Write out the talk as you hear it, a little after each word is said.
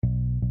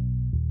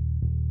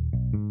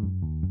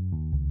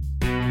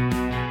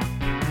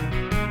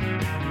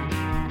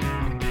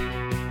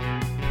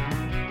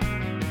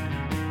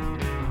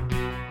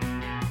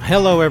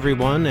Hello,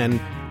 everyone,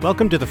 and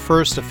welcome to the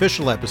first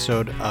official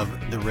episode of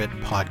the RIT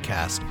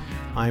podcast.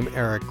 I'm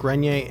Eric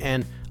Grenier,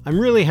 and I'm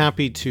really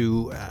happy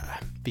to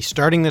be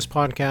starting this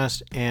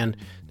podcast and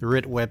the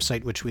RIT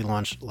website, which we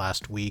launched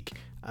last week.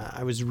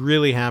 I was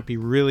really happy,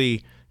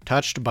 really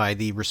touched by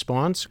the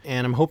response,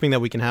 and I'm hoping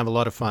that we can have a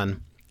lot of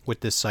fun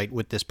with this site,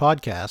 with this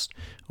podcast,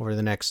 over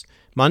the next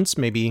months,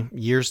 maybe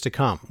years to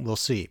come. We'll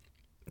see.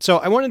 So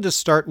I wanted to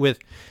start with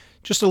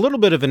just a little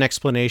bit of an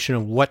explanation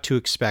of what to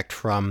expect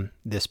from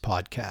this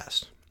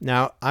podcast.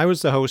 Now, I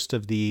was the host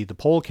of the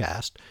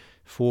Pollcast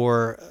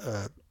for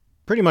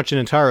pretty much an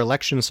entire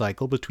election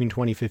cycle between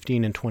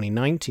 2015 and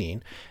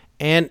 2019,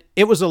 and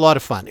it was a lot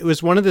of fun. It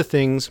was one of the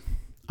things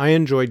I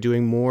enjoyed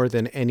doing more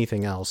than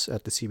anything else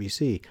at the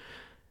CBC.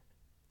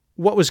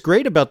 What was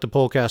great about the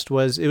Pollcast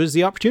was it was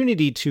the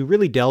opportunity to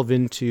really delve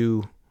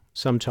into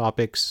some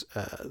topics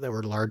that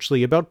were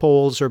largely about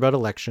polls or about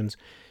elections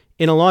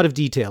in a lot of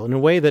detail, in a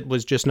way that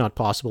was just not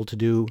possible to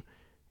do,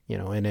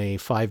 in a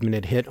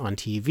 5-minute hit on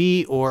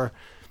TV or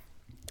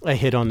a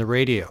hit on the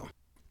radio.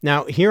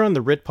 Now, here on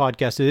the RIT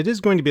podcast, it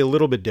is going to be a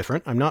little bit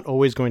different. I'm not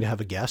always going to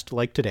have a guest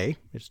like today.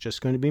 It's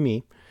just going to be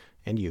me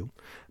and you.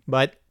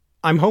 But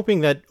I'm hoping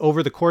that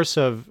over the course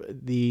of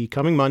the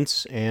coming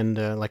months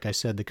and, like I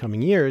said, the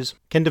coming years,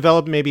 can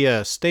develop maybe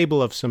a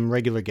stable of some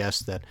regular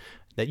guests that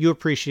you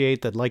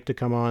appreciate, that like to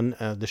come on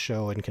the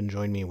show and can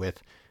join me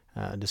with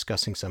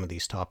discussing some of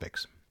these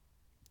topics.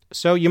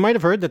 So you might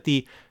have heard that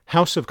the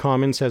House of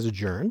Commons has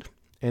adjourned,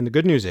 and the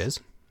good news is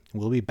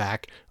we'll be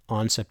back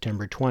on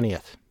September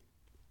 20th.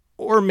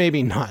 Or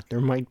maybe not.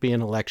 There might be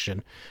an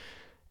election.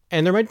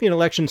 And there might be an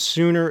election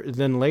sooner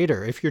than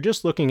later. If you're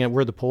just looking at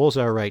where the polls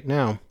are right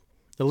now,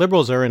 the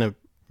Liberals are in a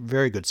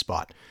very good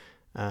spot.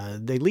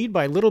 They lead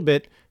by a little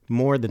bit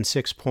more than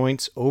 6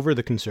 points over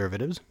the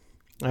Conservatives.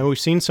 We've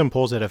seen some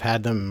polls that have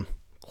had them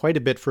quite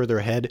a bit further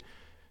ahead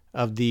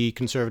of the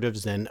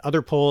Conservatives than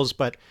other polls,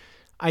 but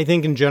I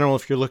think in general,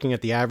 if you're looking at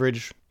the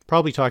average,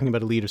 probably talking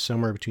about a lead of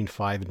somewhere between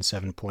 5 and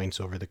 7 points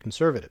over the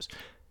Conservatives.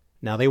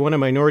 Now, they won a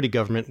minority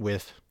government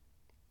with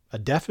a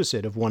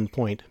deficit of 1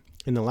 point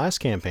in the last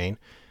campaign,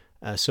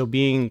 so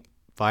being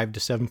 5 to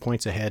 7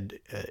 points ahead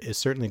is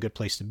certainly a good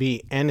place to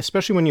be, and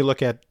especially when you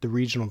look at the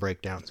regional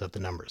breakdowns of the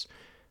numbers.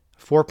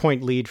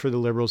 4-point lead for the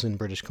Liberals in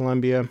British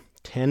Columbia,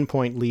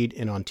 10-point lead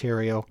in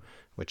Ontario,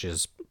 which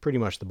is pretty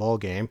much the ball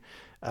game,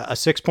 a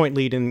 6-point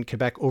lead in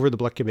Quebec over the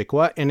Bloc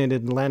Québécois, and in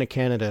Atlantic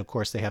Canada, of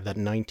course, they have that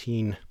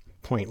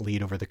 19-point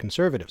lead over the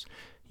Conservatives.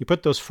 You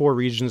put those 4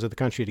 regions of the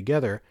country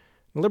together,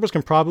 the Liberals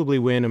can probably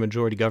win a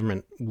majority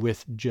government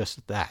with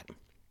just that.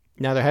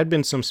 Now, there had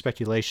been some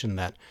speculation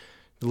that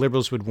the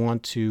Liberals would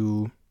want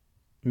to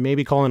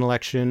maybe call an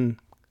election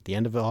at the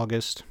end of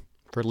August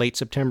for late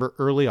September,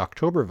 early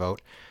October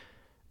vote,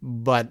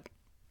 but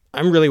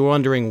I'm really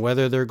wondering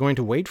whether they're going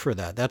to wait for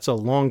that. That's a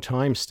long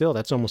time still.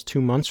 That's almost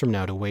 2 months from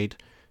now to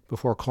wait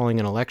before calling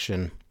an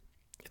election.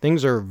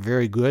 Things are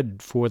very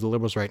good for the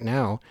Liberals right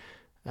now.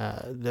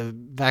 The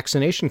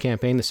vaccination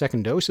campaign, the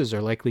second doses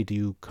are likely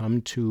to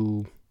come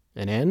to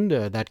an end.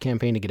 That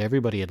campaign to get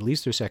everybody at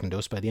least their second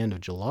dose by the end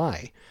of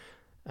July.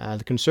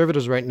 The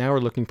Conservatives right now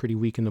are looking pretty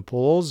weak in the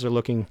polls. They're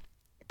looking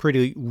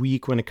pretty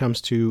weak when it comes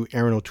to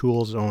Erin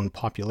O'Toole's own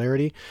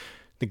popularity.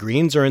 The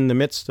Greens are in the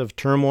midst of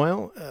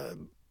turmoil.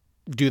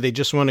 Do they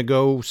just want to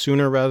go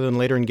sooner rather than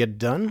later and get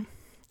done?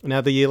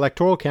 Now, the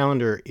electoral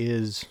calendar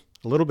is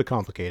a little bit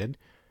complicated.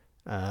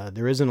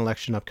 There is an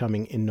election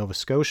upcoming in Nova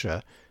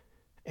Scotia,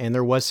 and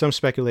there was some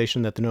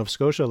speculation that the Nova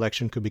Scotia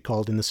election could be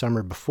called in the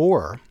summer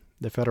before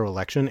the federal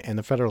election, and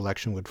the federal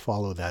election would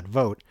follow that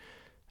vote.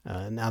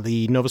 Now,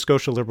 the Nova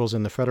Scotia Liberals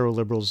and the federal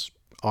Liberals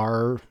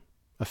are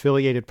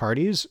affiliated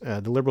parties.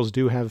 The Liberals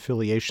do have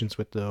affiliations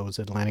with those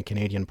Atlantic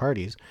Canadian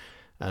parties,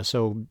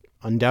 so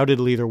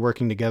undoubtedly they're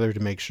working together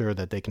to make sure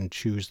that they can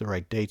choose the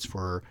right dates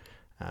for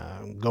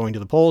going to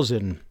the polls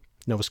in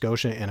Nova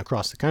Scotia and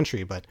across the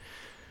country. But,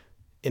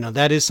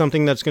 that is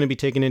something that's going to be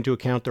taken into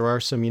account. There are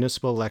some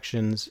municipal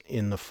elections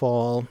in the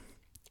fall.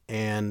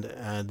 And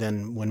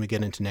then when we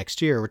get into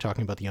next year, we're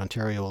talking about the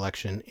Ontario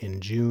election in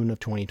June of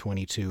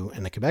 2022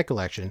 and the Quebec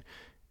election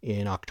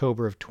in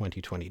October of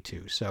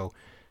 2022. So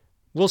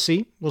we'll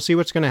see. We'll see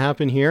what's going to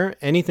happen here.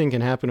 Anything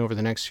can happen over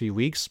the next few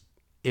weeks.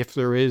 If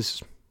there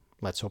is,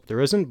 let's hope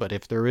there isn't, but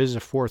if there is a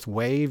fourth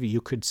wave,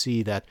 you could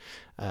see that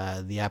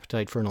the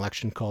appetite for an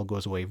election call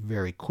goes away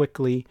very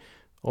quickly.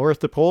 Or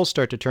if the polls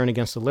start to turn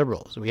against the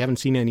Liberals. We haven't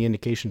seen any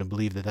indication to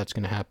believe that that's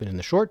going to happen in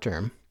the short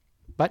term,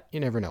 but you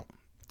never know.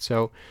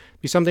 So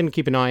be something to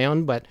keep an eye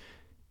on. But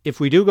if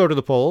we do go to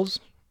the polls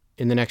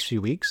in the next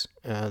few weeks,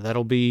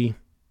 that'll be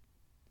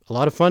a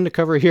lot of fun to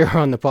cover here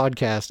on the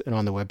podcast and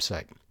on the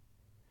website.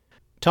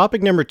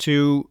 Topic number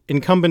 2,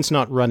 incumbents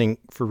not running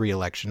for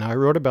re-election. Now, I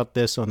wrote about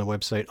this on the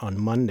website on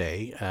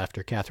Monday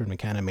after Catherine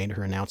McKenna made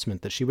her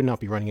announcement that she would not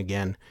be running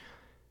again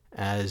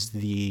as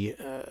the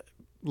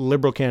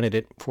Liberal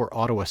candidate for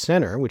Ottawa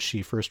Centre, which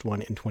she first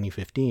won in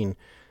 2015.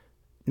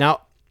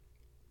 Now,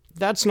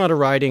 that's not a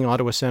riding,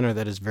 Ottawa Centre,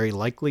 that is very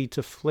likely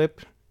to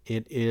flip.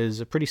 It is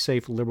a pretty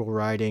safe Liberal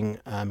riding.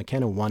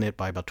 McKenna won it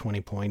by about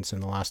 20 points in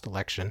the last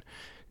election.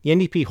 The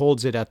NDP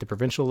holds it at the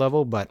provincial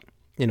level, but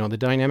the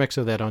dynamics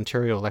of that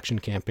Ontario election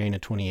campaign in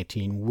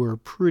 2018 were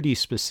pretty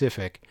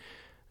specific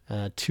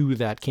to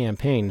that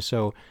campaign.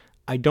 So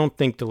I don't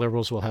think the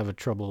Liberals will have a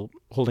trouble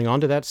holding on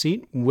to that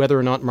seat. Whether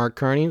or not Mark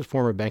Carney, the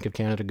former Bank of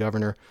Canada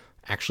governor,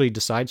 actually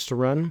decides to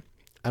run,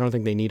 I don't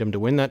think they need him to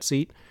win that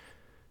seat.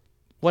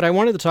 What I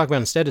wanted to talk about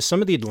instead is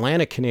some of the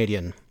Atlantic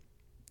Canadian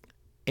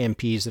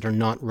MPs that are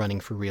not running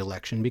for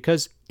re-election,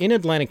 because in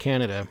Atlantic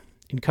Canada,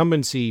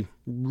 incumbency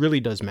really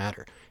does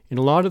matter. In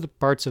a lot of the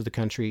parts of the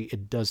country,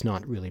 it does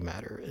not really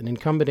matter. An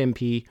incumbent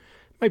MP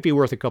might be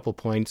worth a couple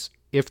points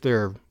if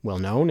they're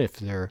well-known, if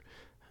they're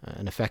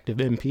an effective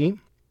MP.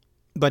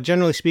 But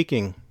generally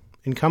speaking,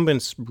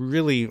 incumbents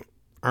really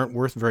aren't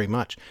worth very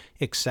much,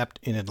 except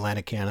in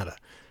Atlantic Canada.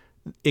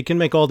 It can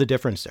make all the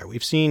difference there.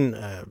 We've seen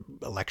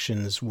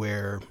elections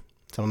where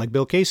someone like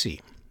Bill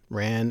Casey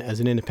ran as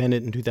an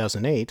independent in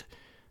 2008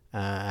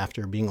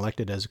 after being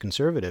elected as a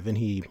Conservative, and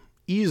he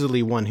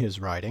easily won his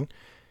riding.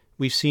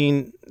 We've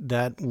seen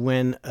that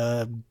when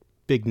a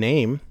big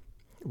name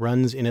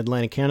runs in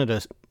Atlantic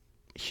Canada,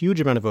 huge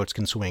amount of votes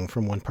can swing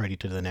from one party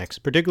to the next,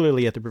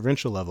 particularly at the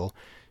provincial level,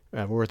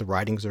 where the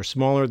ridings are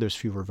smaller, there's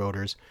fewer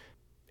voters.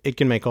 It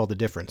can make all the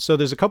difference. So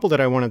there's a couple that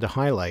I wanted to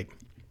highlight.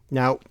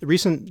 Now,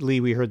 recently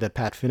we heard that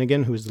Pat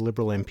Finnegan, who is the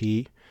Liberal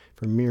MP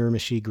for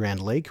Miramichi-Grand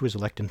Lake, who was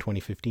elected in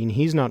 2015,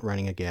 he's not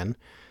running again.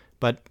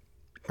 But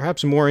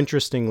perhaps more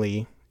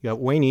interestingly, you got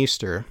Wayne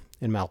Easter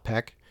in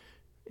Malpeque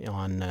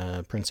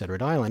on Prince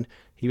Edward Island.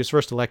 He was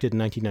first elected in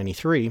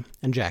 1993,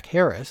 and Jack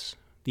Harris,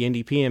 the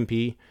NDP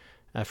MP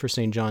for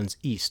St. John's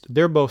East.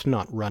 They're both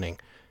not running.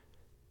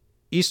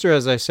 Easter,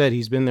 as I said,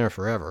 he's been there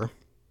forever.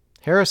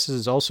 Harris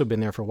has also been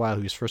there for a while.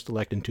 He was first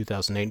elected in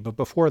 2008, but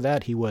before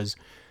that he was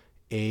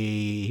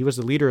the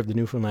leader of the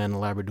Newfoundland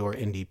and Labrador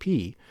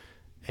NDP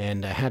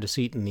and had a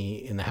seat in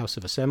the House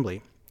of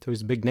Assembly. So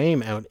he's a big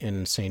name out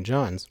in St.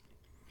 John's.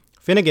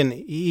 Finnegan,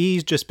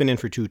 he's just been in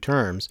for 2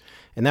 terms,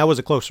 and that was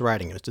a close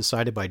riding. It was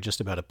decided by just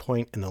about a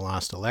point in the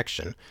last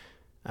election.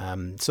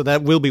 So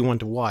that will be one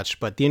to watch.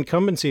 But the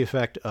incumbency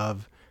effect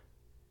of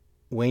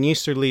Wayne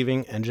Easter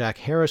leaving and Jack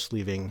Harris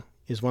leaving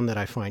is one that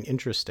I find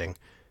interesting.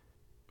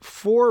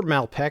 For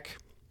Malpeque,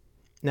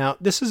 now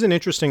this is an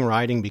interesting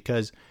riding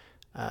because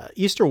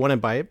Easter won it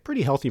by a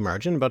pretty healthy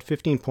margin, about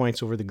 15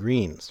 points over the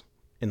Greens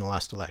in the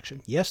last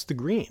election. Yes, the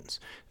Greens.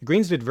 The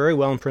Greens did very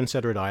well in Prince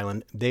Edward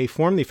Island. They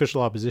formed the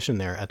official opposition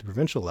there at the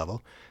provincial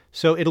level.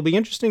 So it'll be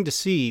interesting to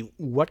see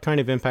what kind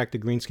of impact the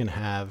Greens can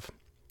have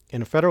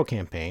in a federal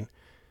campaign.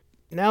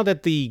 Now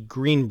that the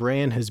Green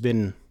brand has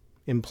been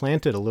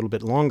implanted a little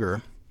bit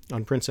longer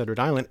on Prince Edward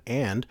Island,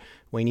 and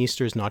Wayne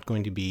Easter is not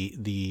going to be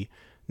the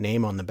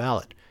name on the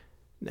ballot.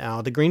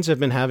 Now, the Greens have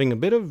been having a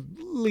bit of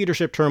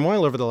leadership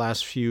turmoil over the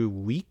last few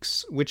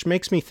weeks, which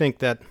makes me think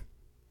that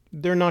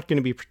they're not going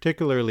to be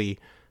particularly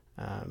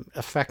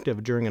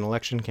effective during an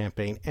election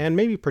campaign, and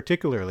maybe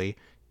particularly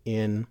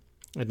in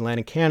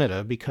Atlantic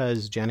Canada,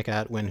 because Janet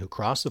Atwin, who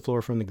crossed the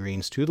floor from the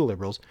Greens to the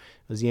Liberals,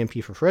 was the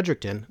MP for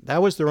Fredericton.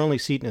 That was their only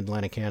seat in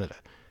Atlantic Canada.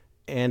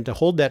 And to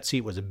hold that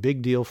seat was a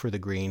big deal for the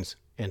Greens,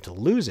 and to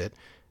lose it,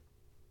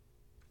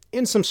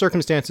 in some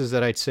circumstances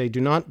that I'd say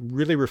do not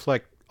really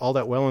reflect all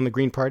that well on the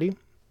Green Party.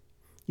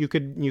 You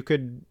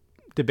could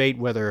debate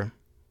whether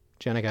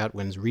Janet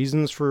Atwin's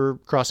reasons for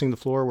crossing the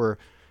floor were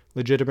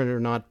legitimate or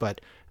not,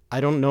 but I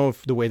don't know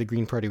if the way the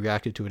Green Party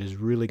reacted to it is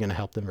really going to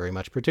help them very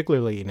much,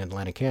 particularly in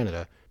Atlantic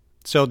Canada.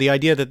 So the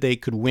idea that they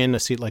could win a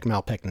seat like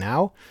Malpeque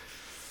now,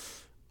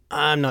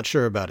 I'm not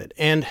sure about it.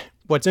 And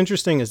what's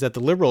interesting is that the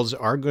Liberals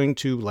are going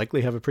to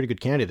likely have a pretty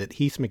good candidate,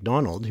 Heath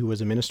MacDonald, who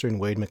was a minister in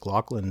Wade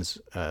McLaughlin's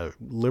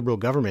Liberal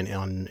government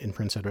in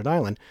Prince Edward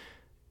Island.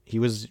 He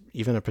was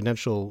even a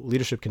potential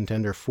leadership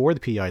contender for the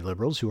PEI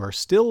Liberals, who are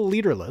still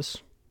leaderless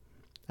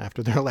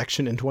after their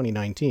election in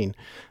 2019.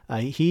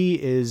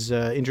 He is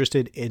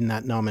interested in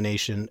that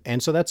nomination,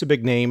 and so that's a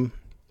big name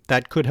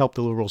that could help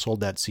the Liberals hold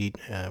that seat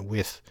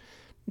with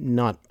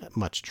not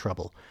much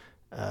trouble.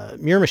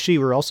 Miramichi,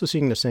 we're also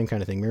seeing the same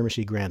kind of thing,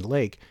 Miramichi-Grand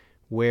Lake,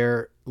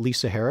 where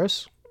Lisa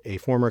Harris, a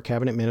former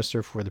cabinet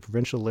minister for the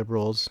provincial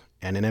Liberals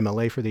and an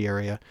MLA for the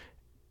area,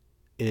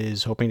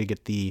 is hoping to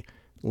get the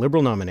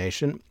Liberal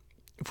nomination.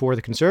 For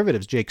the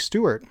Conservatives, Jake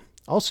Stewart,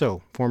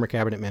 also former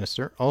cabinet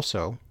minister,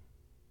 also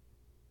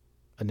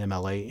an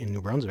MLA in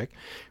New Brunswick,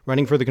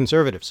 running for the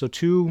Conservatives. So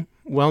 2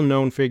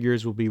 well-known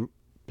figures will be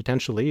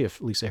potentially, if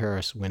Lisa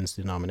Harris wins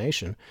the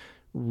nomination,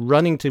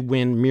 running to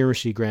win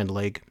Miramichi-Grand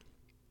Lake.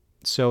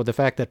 So the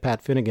fact that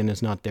Pat Finnegan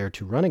is not there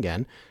to run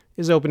again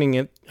is opening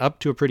it up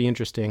to a pretty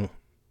interesting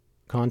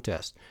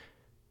contest.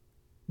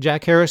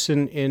 Jack Harris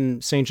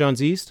in St.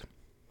 John's East,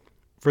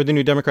 for the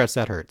New Democrats,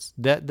 that hurts.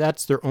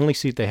 That's their only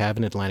seat they have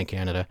in Atlantic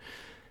Canada.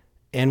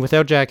 And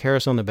without Jack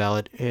Harris on the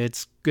ballot,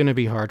 it's going to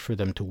be hard for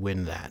them to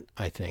win that,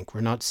 I think.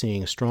 We're not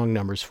seeing strong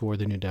numbers for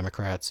the New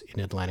Democrats in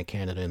Atlantic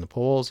Canada in the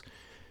polls.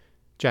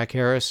 Jack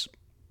Harris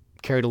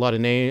carried a lot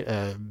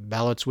of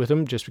ballots with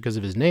him just because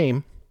of his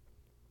name.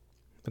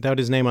 Without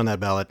his name on that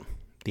ballot,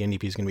 the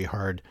NDP is going to be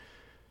hard.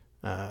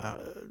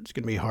 It's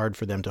going to be hard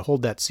for them to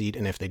hold that seat.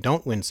 And if they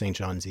don't win St.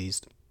 John's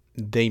East,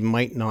 they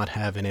might not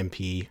have an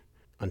MP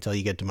until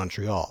you get to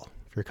Montreal,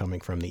 if you're coming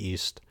from the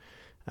east.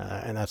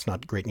 And that's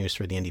not great news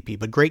for the NDP.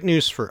 But great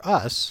news for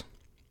us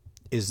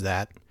is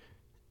that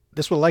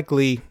this will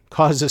likely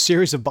cause a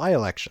series of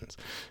by-elections.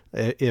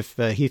 If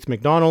Heath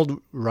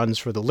MacDonald runs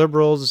for the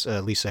Liberals,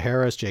 Lisa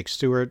Harris, Jake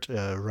Stewart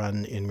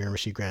run in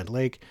Miramichi Grand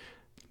Lake,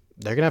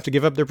 they're going to have to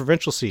give up their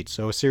provincial seats.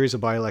 So a series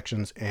of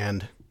by-elections,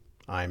 and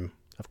I'm,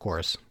 of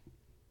course,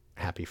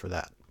 happy for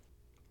that.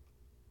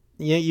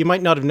 Yeah, you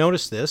might not have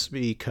noticed this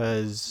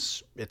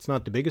because it's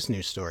not the biggest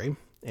news story,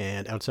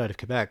 and outside of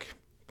Quebec,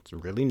 it's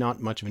really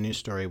not much of a news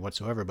story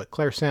whatsoever, but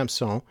Claire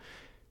Sampson,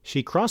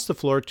 she crossed the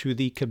floor to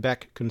the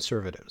Quebec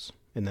Conservatives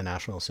in the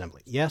National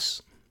Assembly.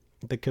 Yes,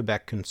 the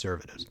Quebec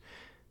Conservatives.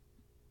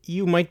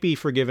 You might be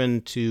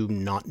forgiven to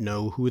not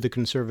know who the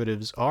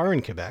Conservatives are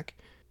in Quebec.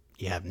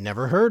 You have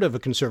never heard of a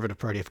Conservative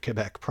Party of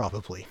Quebec,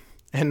 probably.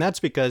 And that's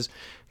because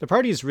the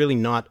party is really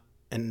not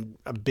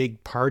a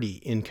big party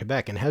in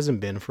Quebec and hasn't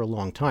been for a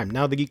long time.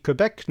 Now, the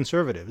Quebec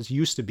Conservatives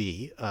used to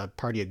be a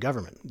party of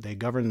government. They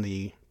governed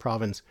the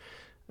province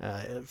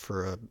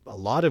for a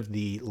lot of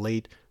the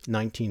late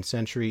 19th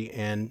century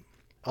and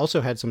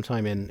also had some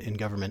time in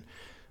government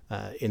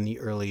in the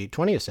early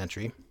 20th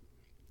century.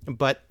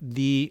 But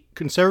the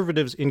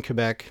Conservatives in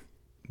Quebec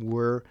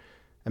were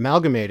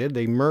amalgamated.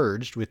 They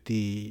merged with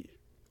the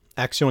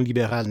Action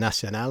Libérale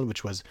Nationale,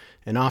 which was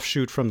an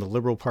offshoot from the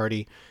Liberal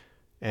Party,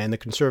 and the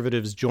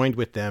Conservatives joined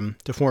with them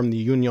to form the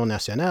Union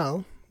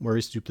Nationale,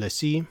 Maurice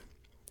Duplessis,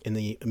 in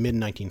the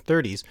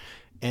mid-1930s.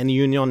 And the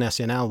Union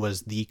Nationale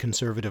was the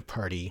Conservative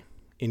Party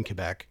in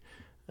Quebec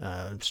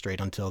straight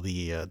until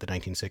the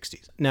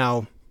 1960s.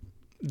 Now,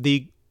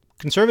 the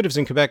Conservatives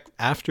in Quebec,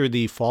 after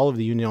the fall of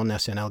the Union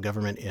Nationale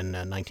government in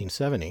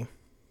 1970,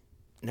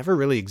 never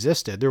really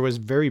existed. There was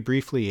very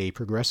briefly a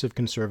Progressive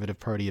Conservative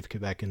Party of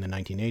Quebec in the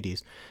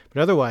 1980s,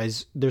 but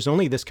otherwise, there's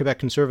only this Quebec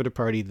Conservative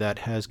Party that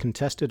has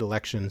contested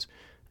elections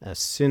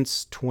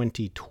since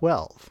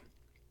 2012.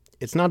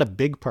 It's not a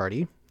big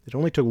party. It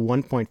only took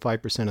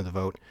 1.5% of the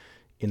vote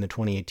in the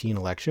 2018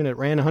 election. It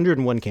ran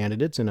 101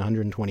 candidates in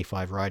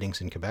 125 ridings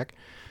in Quebec,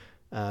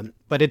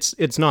 but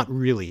it's not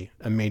really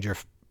a major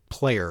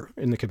player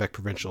in the Quebec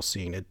provincial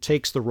scene. It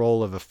takes the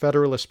role of a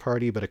federalist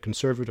party, but a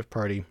conservative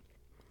party.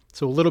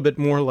 So a little bit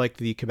more like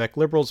the Quebec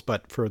Liberals,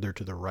 but further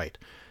to the right.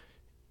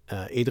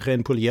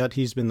 Adrien Pouliot,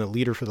 he's been the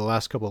leader for the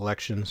last couple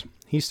elections.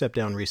 He stepped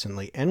down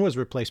recently and was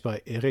replaced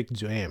by Éric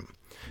Duhaime.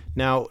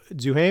 Now,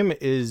 Duhaime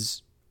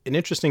is an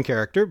interesting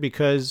character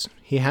because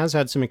he has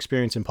had some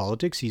experience in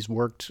politics. He's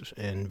worked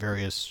in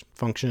various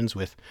functions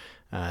with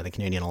the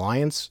Canadian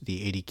Alliance,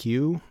 the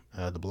ADQ,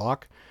 the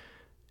Bloc.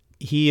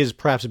 He is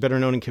perhaps better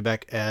known in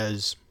Quebec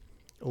as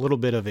a little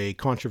bit of a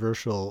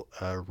controversial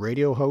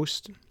radio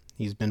host.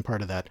 He's been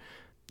part of that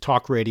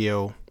talk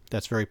radio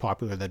that's very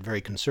popular, that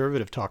very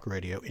conservative talk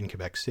radio in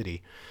Quebec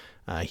City.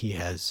 He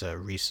has,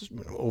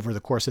 over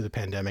the course of the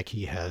pandemic,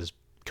 he has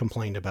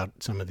complained about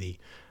some of the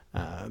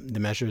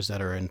measures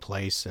that are in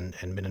place and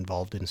been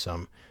involved in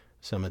some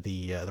of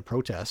the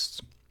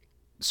protests.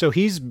 So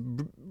he's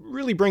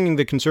really bringing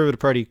the Conservative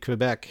Party of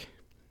Quebec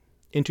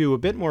into a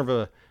bit more of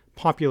a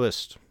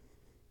populist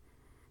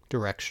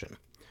direction.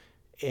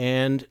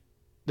 And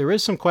there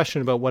is some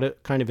question about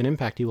what kind of an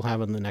impact he will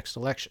have on the next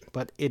election.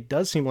 But it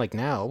does seem like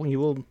now he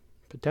will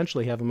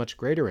potentially have a much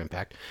greater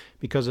impact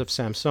because of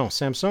Sampson.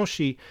 Sampson,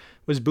 she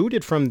was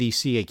booted from the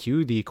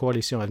CAQ, the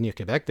Coalition Avenir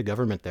Québec, the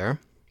government there,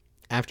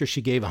 after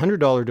she gave a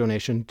 $100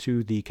 donation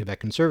to the Quebec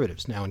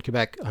Conservatives. Now in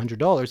Quebec,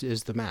 $100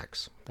 is the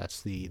max.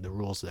 That's the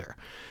rules there.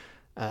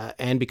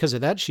 And because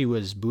of that, she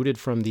was booted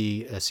from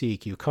the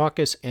CAQ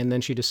caucus, and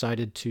then she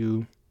decided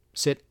to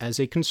sit as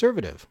a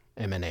conservative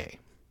MNA,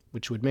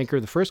 which would make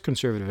her the first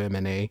conservative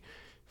MNA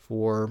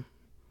for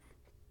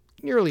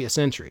nearly a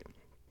century.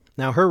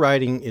 Now, her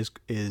riding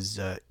is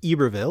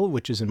Iberville,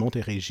 which is in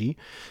Montérégie.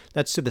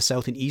 That's to the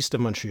south and east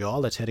of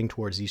Montreal. That's heading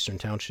towards Eastern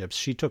Townships.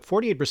 She took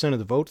 48% of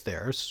the vote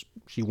there.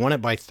 She won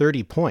it by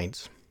 30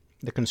 points.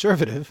 The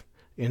conservative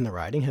in the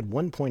riding had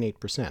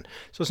 1.8%.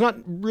 So it's not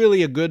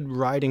really a good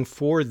riding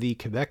for the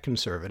Quebec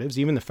Conservatives.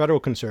 Even the federal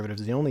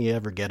Conservatives, they only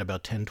ever get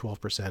about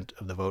 10-12%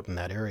 of the vote in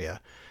that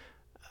area.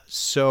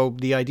 So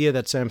the idea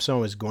that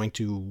Sampson is going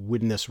to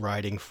win this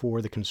riding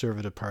for the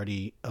Conservative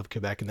Party of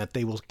Quebec and that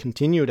they will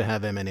continue to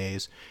have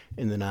MNAs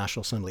in the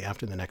National Assembly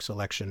after the next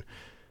election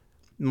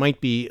might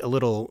be a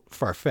little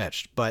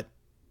far-fetched. But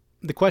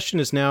the question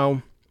is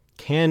now,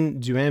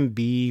 can Duhaime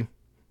be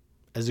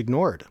as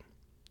ignored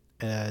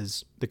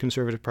as the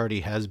Conservative Party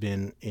has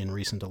been in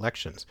recent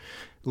elections?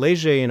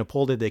 Léger, in a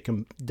poll that they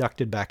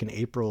conducted back in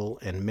April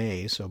and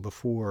May, so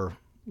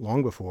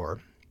long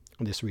before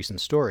this recent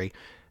story,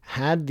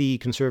 had the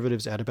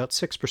Conservatives at about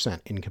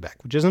 6% in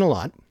Quebec, which isn't a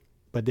lot,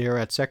 but they are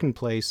at second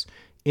place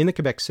in the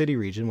Quebec City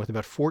region with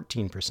about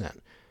 14%.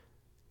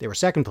 They were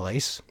second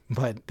place,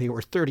 but they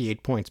were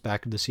 38 points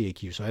back of the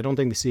CAQ, so I don't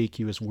think the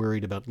CAQ is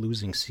worried about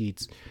losing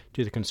seats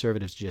to the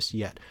Conservatives just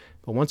yet.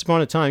 But once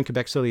upon a time,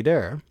 Quebec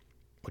Solidaire,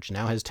 which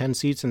now has 10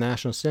 seats in the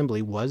National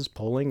Assembly, was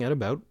polling at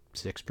about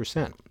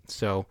 6%.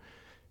 So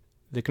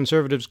the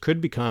Conservatives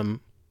could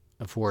become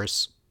a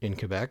force in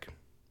Quebec.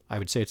 I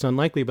would say it's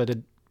unlikely, but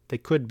they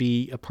could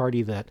be a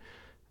party that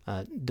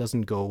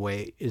doesn't go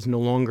away, is no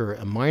longer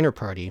a minor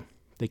party.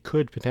 They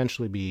could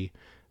potentially be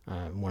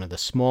one of the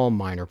small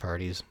minor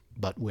parties,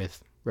 but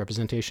with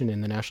representation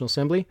in the National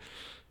Assembly.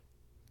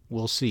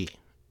 We'll see.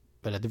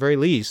 But at the very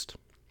least,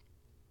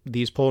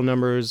 these poll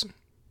numbers,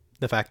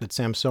 the fact that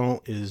Samson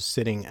is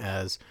sitting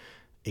as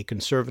a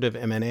conservative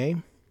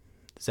MNA,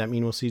 does that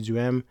mean we'll see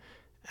Duhem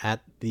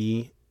at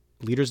the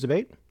leaders'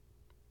 debate?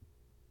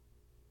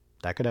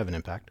 That could have an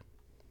impact.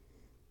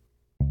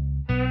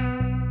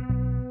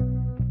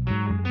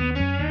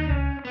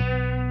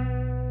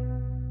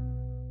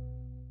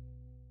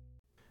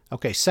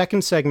 Okay,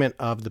 second segment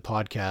of the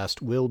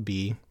podcast will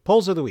be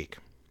polls of the week.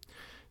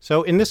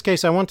 So in this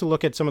case, I want to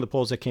look at some of the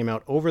polls that came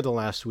out over the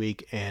last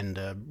week and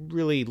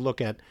really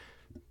look at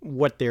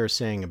what they're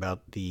saying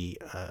about the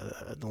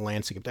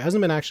landscape. There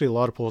hasn't been actually a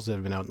lot of polls that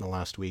have been out in the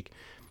last week.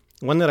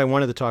 One that I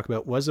wanted to talk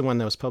about was the one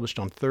that was published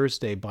on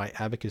Thursday by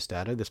Abacus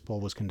Data. This poll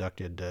was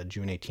conducted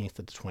June 18th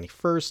to the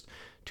 21st.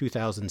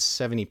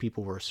 2,070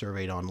 people were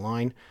surveyed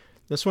online.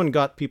 This one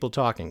got people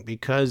talking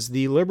because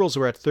the Liberals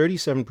were at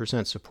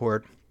 37%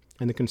 support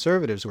and the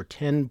Conservatives were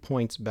 10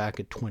 points back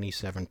at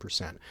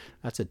 27%.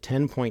 That's a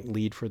 10-point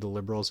lead for the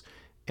Liberals,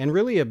 and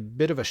really a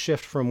bit of a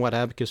shift from what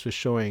Abacus was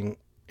showing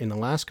in the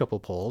last couple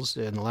of polls.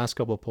 In the last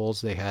couple of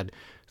polls, they had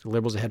the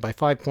Liberals ahead by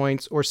 5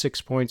 points, or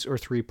 6 points, or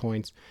 3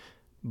 points,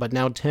 but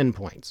now 10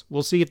 points.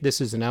 We'll see if this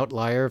is an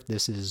outlier, if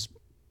this is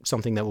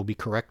something that will be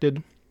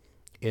corrected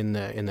in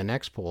the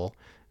next poll.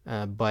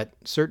 But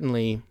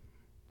certainly,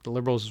 the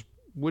Liberals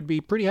would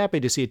be pretty happy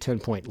to see a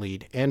 10-point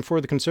lead. And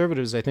for the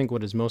Conservatives, I think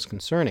what is most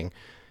concerning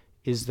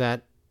is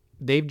that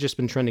they've just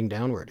been trending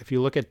downward. If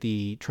you look at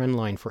the trend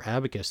line for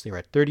Abacus, they were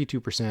at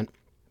 32%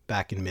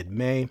 back in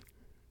mid-May.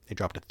 They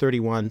dropped to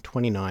 31,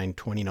 29,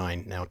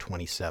 29, now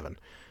 27.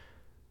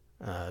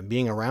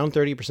 Being around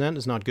 30%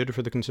 is not good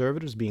for the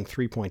Conservatives. Being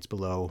 3 points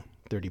below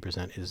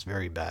 30% is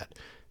very bad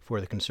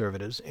for the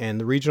Conservatives. And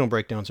the regional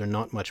breakdowns are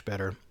not much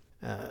better.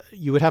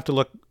 You would have to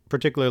look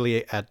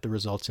particularly at the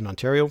results in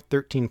Ontario.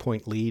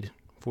 13-point lead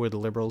for the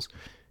Liberals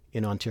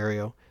in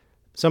Ontario.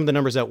 Some of the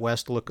numbers out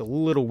west look a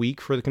little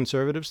weak for the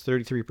Conservatives,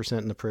 33%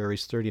 in the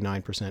Prairies,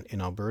 39% in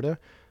Alberta.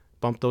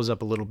 Bump those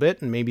up a little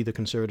bit, and maybe the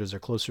Conservatives are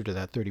closer to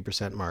that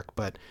 30% mark.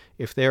 But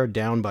if they're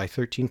down by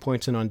 13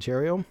 points in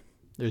Ontario,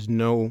 there's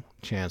no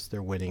chance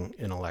they're winning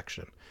an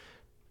election.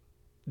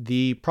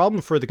 The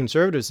problem for the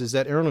Conservatives is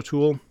that Erin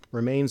O'Toole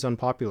remains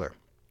unpopular.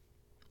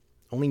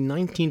 Only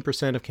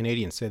 19% of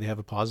Canadians say they have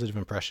a positive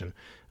impression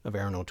of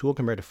Erin O'Toole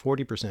compared to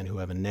 40% who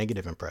have a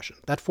negative impression.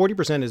 That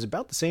 40% is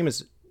about the same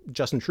as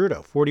Justin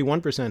Trudeau.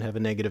 41% have a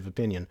negative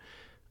opinion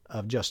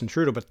of Justin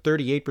Trudeau, but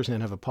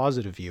 38% have a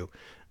positive view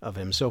of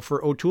him. So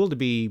for O'Toole to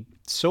be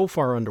so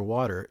far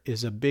underwater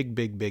is a big,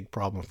 big, big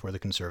problem for the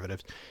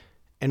Conservatives.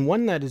 And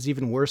one that is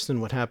even worse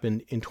than what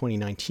happened in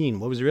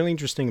 2019. What was really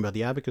interesting about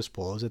the Abacus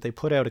poll is that they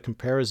put out a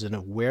comparison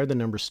of where the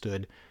numbers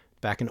stood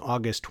back in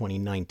August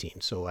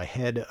 2019, so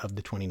ahead of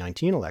the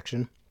 2019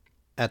 election.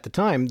 At the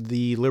time,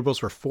 the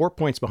Liberals were 4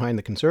 points behind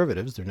the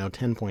Conservatives. They're now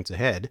 10 points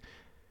ahead.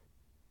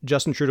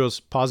 Justin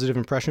Trudeau's positive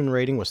impression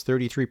rating was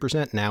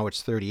 33%. Now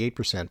it's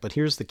 38%. But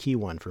here's the key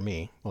one for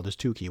me. Well, there's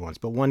two key ones,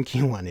 but one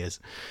key one is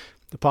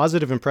the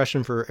positive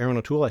impression for Erin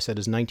O'Toole, I said,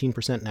 is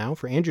 19% now.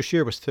 For Andrew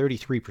Scheer was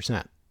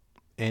 33%.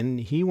 And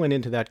he went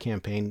into that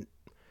campaign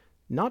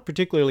not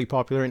particularly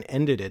popular and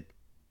ended it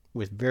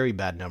with very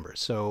bad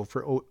numbers. So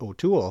for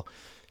O'Toole,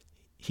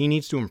 he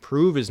needs to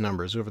improve his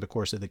numbers over the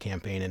course of the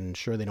campaign and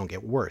ensure they don't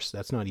get worse.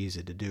 That's not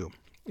easy to do.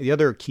 The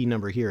other key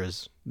number here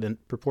is the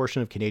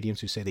proportion of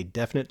Canadians who say they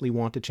definitely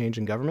want a change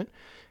in government.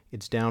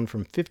 It's down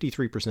from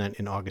 53%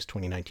 in August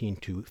 2019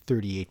 to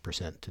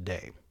 38%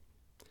 today.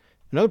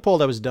 Another poll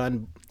that was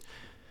done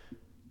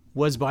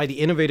was by the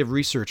Innovative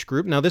Research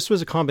Group. Now, this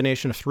was a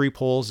combination of 3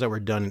 polls that were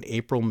done in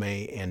April,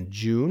 May, and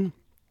June.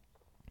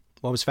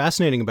 What was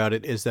fascinating about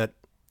it is that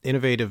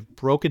Innovative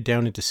broke it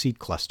down into seat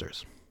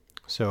clusters.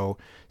 So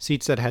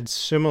seats that had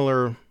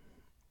similar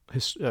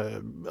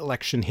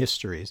election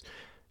histories,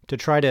 to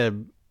try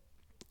to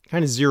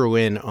kind of zero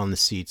in on the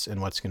seats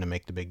and what's going to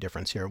make the big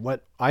difference here.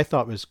 What I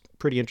thought was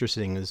pretty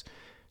interesting is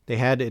they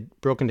had it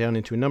broken down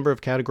into a number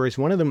of categories.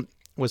 One of them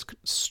was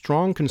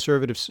strong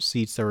Conservative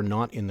seats that are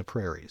not in the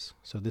Prairies.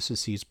 So this is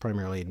seats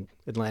primarily in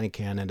Atlantic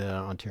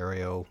Canada,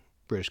 Ontario,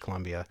 British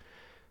Columbia.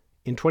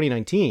 In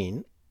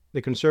 2019,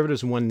 the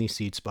Conservatives won these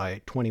seats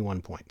by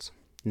 21 points.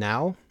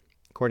 Now,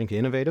 according to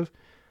Innovative,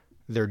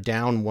 they're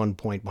down 1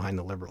 point behind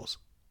the Liberals.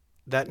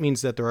 That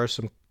means that there are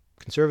some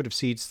Conservative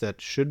seats that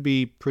should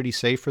be pretty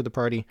safe for the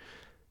party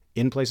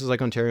in places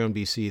like Ontario and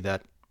BC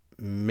that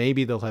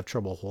maybe they'll have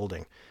trouble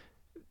holding.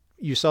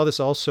 You saw this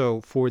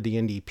also for the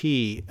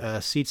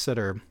NDP, seats that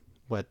are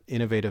what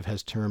Innovative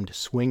has termed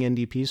swing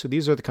NDP. So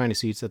these are the kind of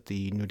seats that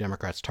the New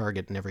Democrats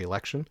target in every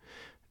election.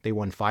 They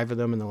won 5 of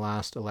them in the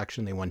last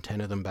election. They won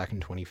 10 of them back in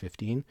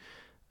 2015.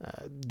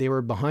 They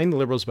were behind the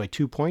Liberals by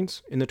 2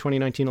 points in the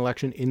 2019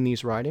 election in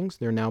these ridings.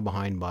 They're now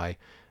behind by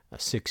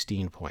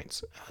 16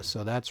 points.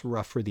 So that's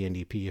rough for the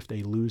NDP if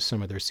they lose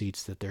some of their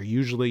seats that they're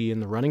usually in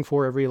the running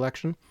for every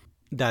election.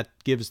 That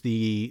gives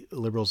the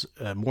Liberals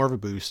more of a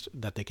boost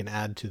that they can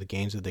add to the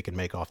gains that they can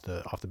make off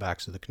the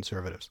backs of the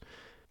Conservatives.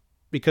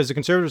 Because the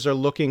Conservatives are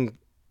looking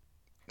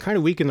kind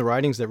of weak in the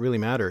ridings that really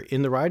matter.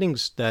 In the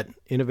ridings that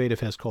Innovative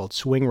has called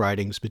swing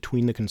ridings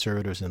between the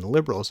Conservatives and the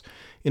Liberals,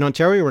 in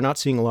Ontario, we're not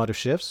seeing a lot of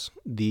shifts.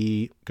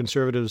 The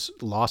Conservatives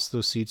lost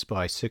those seats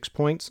by 6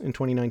 points in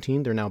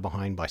 2019. They're now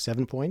behind by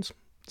 7 points.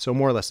 So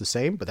more or less the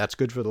same, but that's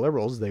good for the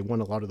Liberals. They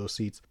won a lot of those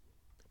seats.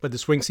 But the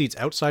swing seats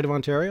outside of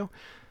Ontario,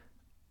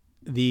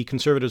 the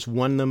Conservatives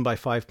won them by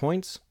 5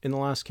 points in the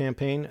last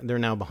campaign. They're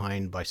now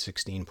behind by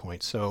 16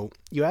 points. So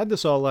you add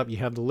this all up, you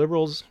have the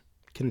Liberals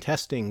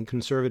contesting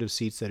Conservative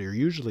seats that are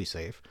usually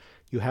safe.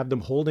 You have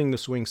them holding the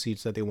swing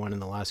seats that they won in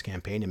the last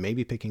campaign and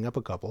maybe picking up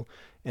a couple,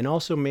 and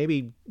also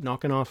maybe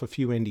knocking off a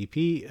few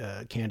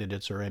NDP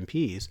candidates or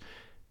MPs.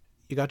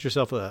 You got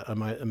yourself a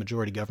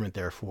majority government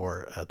there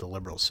for the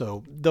Liberals.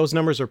 So those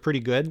numbers are pretty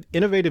good.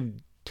 Innovative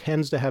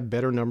tends to have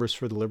better numbers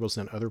for the Liberals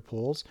than other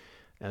polls.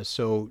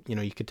 So,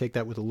 you could take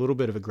that with a little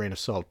bit of a grain of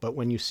salt. But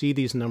when you see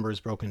these numbers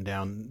broken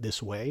down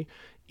this way,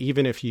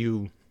 even if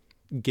you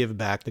give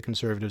back the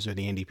Conservatives or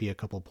the NDP a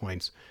couple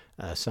points,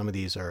 some of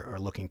these are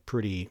looking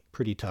pretty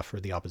tough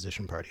for the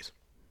opposition parties.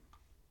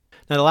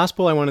 Now, the last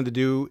poll I wanted to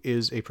do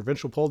is a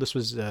provincial poll. This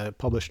was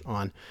published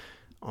on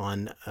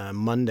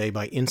Monday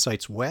by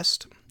Insights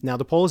West. Now,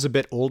 the poll is a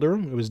bit older.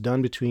 It was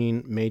done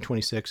between May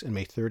 26th and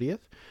May 30th.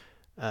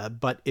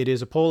 But it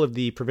is a poll of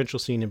the provincial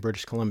scene in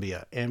British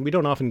Columbia. And we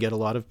don't often get a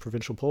lot of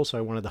provincial polls, so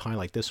I wanted to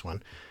highlight this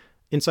one.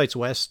 Insights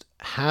West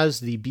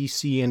has the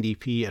BC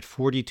NDP at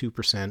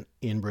 42%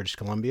 in British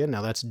Columbia.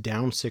 Now, that's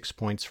down 6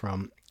 points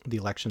from the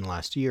election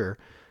last year.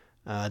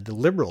 The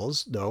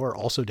Liberals, though, are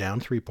also down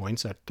 3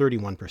 points at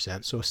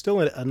 31%. So still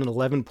an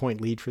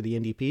 11-point lead for the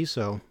NDP.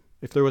 So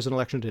if there was an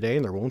election today,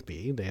 and there won't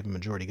be, they have a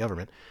majority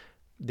government,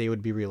 they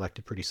would be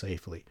reelected pretty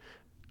safely.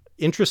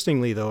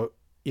 Interestingly, though,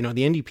 the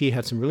NDP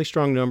had some really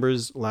strong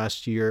numbers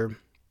last year.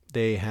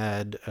 They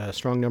had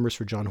strong numbers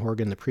for John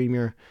Horgan, the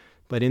Premier.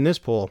 But in this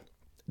poll,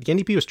 the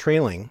NDP was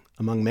trailing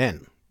among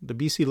men. The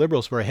BC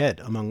Liberals were ahead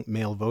among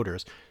male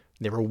voters.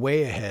 They were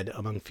way ahead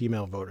among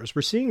female voters.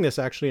 We're seeing this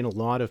actually in a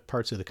lot of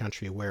parts of the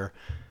country where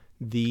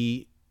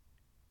the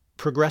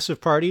Progressive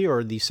Party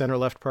or the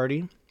center-left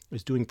party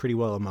is doing pretty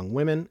well among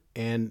women,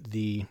 and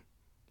the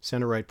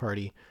center-right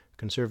party,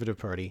 Conservative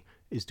Party,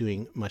 is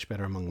doing much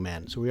better among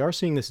men. So we are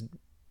seeing this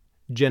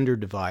gender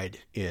divide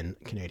in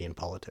Canadian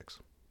politics.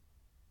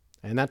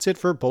 And that's it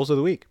for Polls of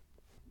the Week.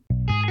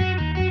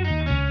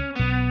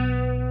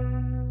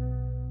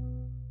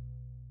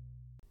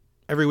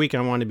 Every week I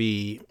want to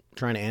be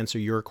trying to answer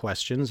your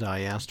questions. I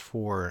asked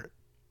for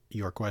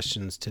your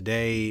questions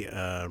today.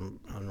 I'm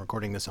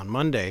recording this on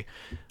Monday.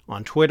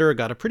 On Twitter,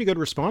 got a pretty good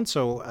response,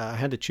 so I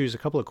had to choose a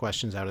couple of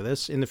questions out of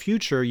this. In the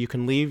future, you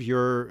can leave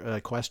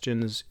your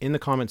questions in the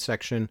comment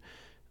section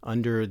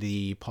under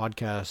the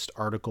podcast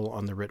article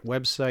on the RIT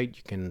website.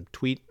 You can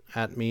tweet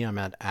at me. I'm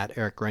at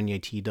Eric Grenier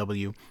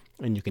TW.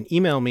 And you can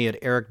email me at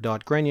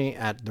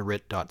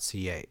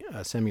eric.grenier@therit.ca.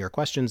 Send me your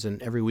questions, and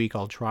every week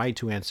I'll try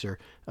to answer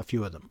a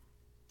few of them.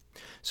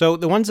 So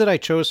the ones that I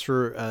chose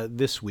for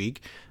this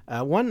week,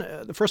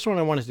 the first one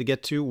I wanted to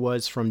get to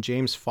was from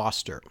James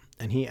Foster.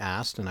 And he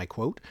asked, and I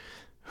quote,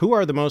 "Who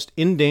are the most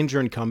in-danger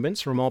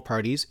incumbents from all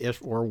parties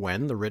if or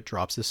when the RIT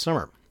drops this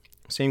summer?"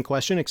 Same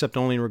question, except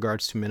only in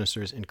regards to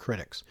ministers and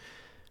critics.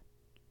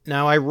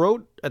 Now, I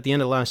wrote at the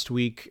end of last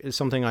week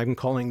something I'm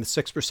calling the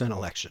 6%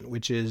 election,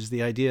 which is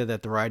the idea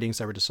that the ridings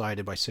that were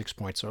decided by 6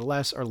 points or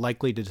less are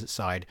likely to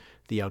decide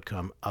the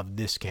outcome of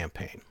this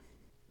campaign.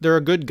 They're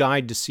a good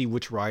guide to see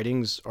which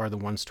ridings are the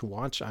ones to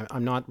watch.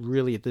 I'm not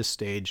really at this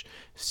stage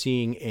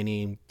seeing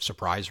any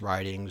surprise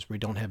ridings. We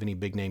don't have any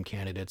big name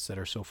candidates that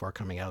are so far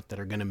coming out that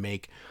are going to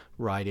make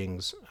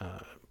ridings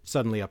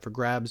suddenly up for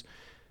grabs.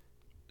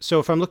 So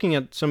if I'm looking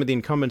at some of the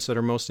incumbents that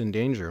are most in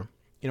danger,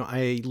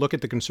 I look at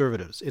the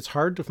Conservatives. It's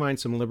hard to find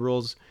some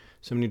Liberals,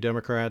 some New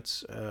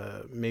Democrats,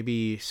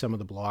 maybe some of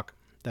the Bloc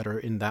that are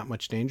in that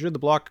much danger. The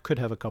Bloc could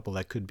have a couple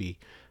that could be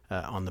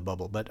on the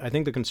bubble, but I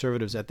think the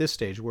Conservatives at this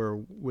stage, where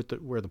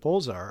the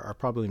polls are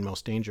probably in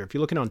most danger. If you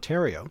look in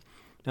Ontario,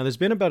 now there's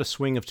been about a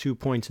swing of 2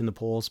 points in the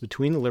polls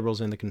between the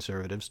Liberals and the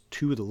Conservatives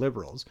to the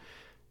Liberals.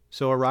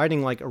 So a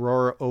riding like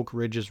Aurora Oak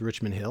Ridge's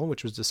Richmond Hill,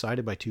 which was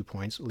decided by 2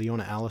 points,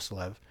 Leona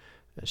Alislev,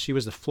 she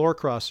was the floor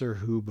crosser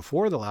who,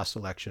 before the last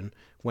election,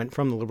 went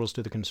from the Liberals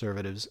to the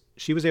Conservatives.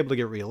 She was able to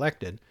get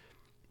reelected,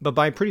 but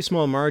by a pretty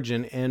small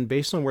margin, and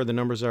based on where the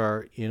numbers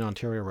are in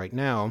Ontario right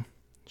now,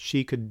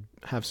 she could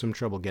have some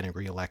trouble getting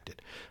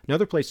reelected.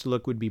 Another place to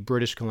look would be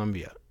British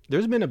Columbia.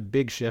 There's been a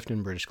big shift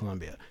in British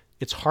Columbia.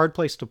 It's a hard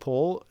place to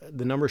poll.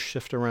 The numbers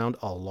shift around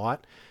a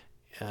lot.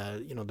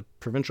 The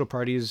provincial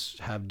parties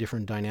have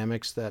different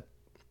dynamics that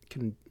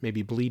can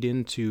maybe bleed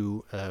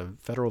into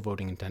federal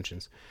voting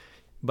intentions.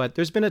 But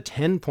there's been a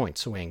 10-point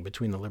swing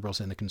between the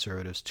Liberals and the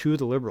Conservatives to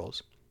the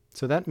Liberals.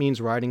 So that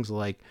means ridings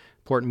like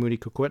Port Moody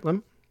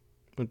Coquitlam,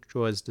 which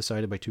was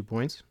decided by 2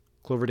 points,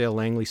 Cloverdale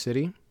Langley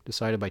City,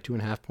 decided by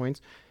 2.5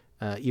 points.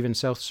 Even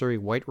South Surrey,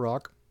 White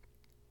Rock.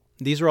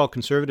 These are all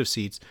Conservative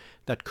seats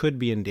that could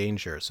be in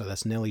danger. So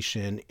that's Nellie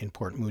Shin in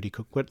Port Moody,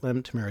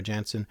 Coquitlam, Tamara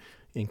Jansen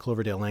in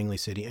Cloverdale, Langley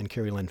City, and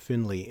Carrie Lynn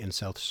Finlay in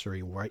South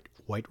Surrey,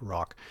 White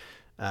Rock.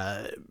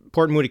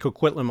 Port Moody,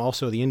 Coquitlam,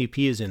 also the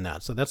NDP is in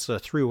that. So that's a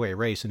three-way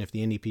race. And if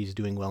the NDP is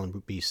doing well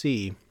in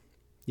BC,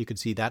 you could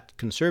see that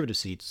Conservative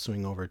seat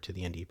swing over to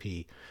the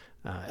NDP.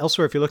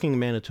 Elsewhere, if you're looking at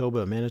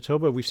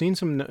Manitoba, we've seen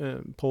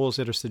some polls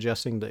that are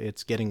suggesting that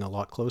it's getting a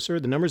lot closer.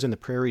 The numbers in the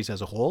prairies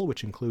as a whole,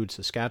 which includes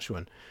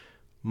Saskatchewan,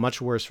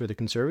 much worse for the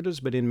Conservatives.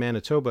 But in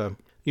Manitoba,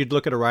 you'd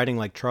look at a riding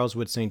like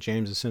Charleswood, St.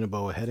 James,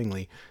 Assiniboia,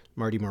 Headingley,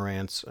 Marty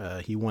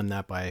Morantz. He won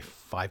that by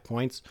 5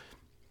 points.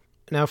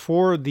 Now,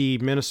 for the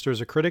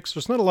ministers or critics,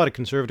 there's not a lot of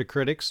Conservative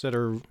critics that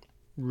are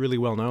really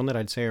well known that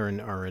I'd say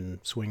are in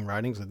swing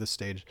ridings at this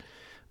stage.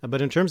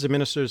 But in terms of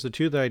ministers, the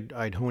two that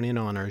I'd hone in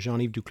on are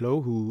Jean-Yves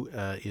Duclos, who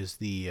is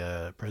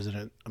the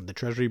president of the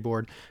Treasury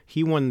Board.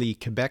 He won the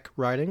Quebec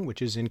riding,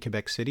 which is in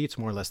Quebec City. It's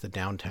more or less the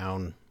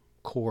downtown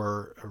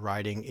core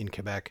riding in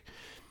Quebec.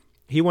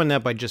 He won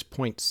that by just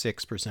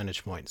 0.6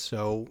 percentage points.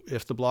 So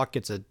if the Bloc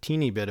gets a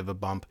teeny bit of a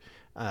bump,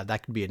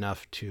 that could be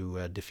enough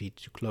to defeat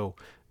Duclos.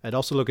 I'd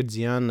also look at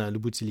Diane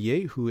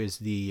Leboutillier, who is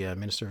the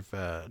Minister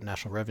of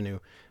National Revenue.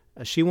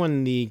 She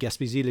won the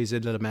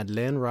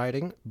Gaspésie-les-Îles-de-la-Madeleine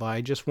riding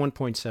by just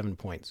 1.7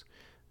 points.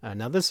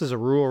 Now, this is a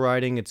rural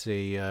riding. It's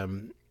a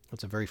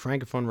very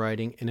francophone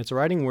riding, and it's a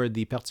riding where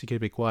the Parti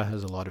québécois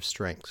has a lot of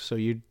strength. So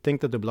you'd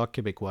think that the Bloc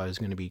québécois is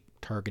going to be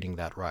targeting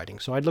that riding.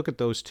 So I'd look at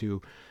those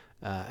two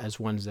as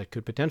ones that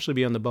could potentially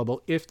be on the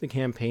bubble if the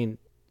campaign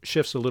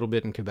shifts a little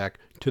bit in Quebec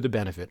to the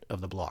benefit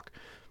of the Bloc.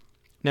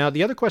 Now,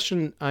 the other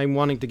question I'm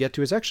wanting to get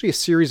to is actually a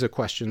series of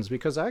questions,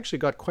 because I actually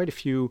got quite a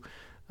few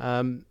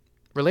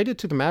related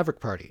to the Maverick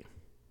Party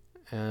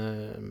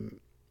and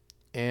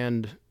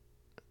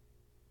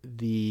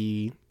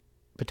the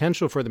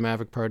potential for the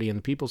Maverick Party and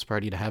the People's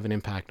Party to have an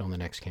impact on the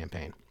next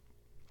campaign.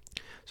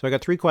 So I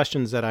got three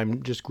questions that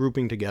I'm just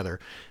grouping together.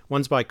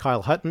 One's by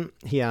Kyle Hutton.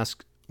 He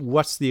asked,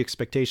 what's the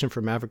expectation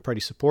for Maverick Party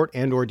support,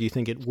 and or do you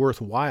think it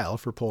worthwhile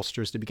for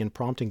pollsters to begin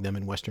prompting them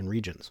in Western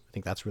regions? I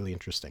think that's really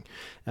interesting.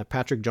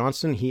 Patrick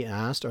Johnson, he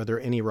asked, are there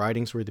any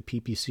ridings where the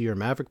PPC or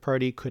Maverick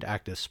Party could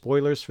act as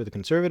spoilers for the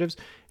Conservatives?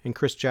 And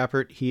Chris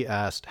Chappert, he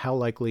asked, how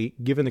likely,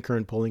 given the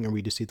current polling, are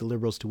we to see the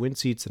Liberals to win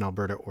seats in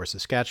Alberta or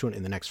Saskatchewan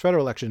in the next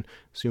federal election,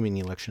 assuming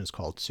the election is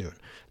called soon?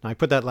 Now, I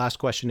put that last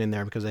question in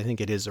there because I think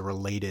it is a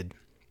related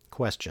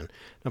question.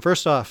 Now,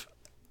 first off,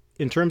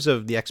 in terms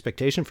of the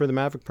expectation for the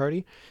Maverick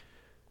Party,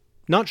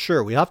 not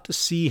sure. We have to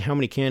see how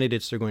many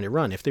candidates they're going to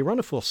run. If they run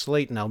a full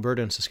slate in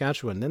Alberta and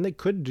Saskatchewan, then they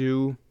could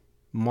do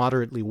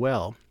moderately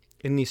well.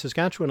 In the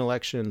Saskatchewan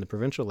election, the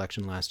provincial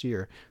election last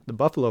year, the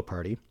Buffalo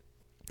Party,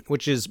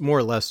 which is more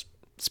or less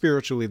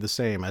spiritually the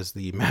same as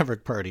the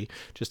Maverick Party,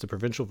 just a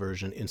provincial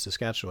version in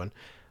Saskatchewan,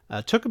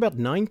 took about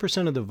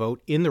 9% of the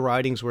vote in the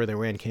ridings where they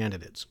ran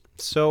candidates.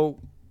 So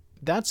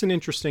that's an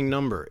interesting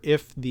number.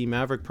 If the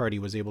Maverick Party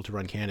was able to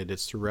run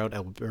candidates throughout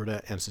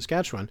Alberta and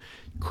Saskatchewan,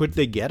 could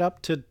they get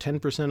up to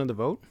 10% of the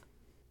vote?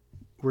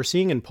 We're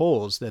seeing in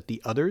polls that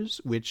the others,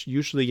 which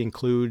usually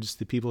includes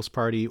the People's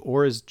Party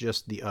or is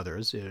just the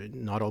others,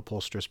 not all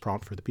pollsters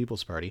prompt for the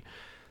People's Party,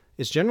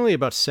 is generally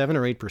about 7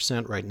 or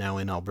 8% right now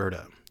in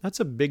Alberta. That's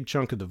a big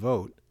chunk of the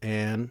vote,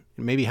 and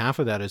maybe half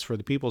of that is for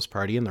the People's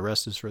Party and the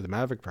rest is for the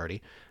Maverick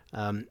Party.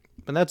 But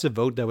that's a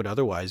vote that would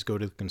otherwise go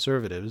to the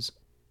Conservatives.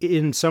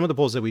 In some of the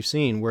polls that we've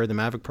seen where the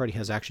Maverick Party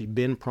has actually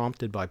been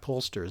prompted by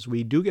pollsters,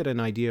 we do get an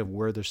idea of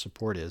where their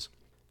support is.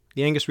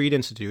 The Angus Reid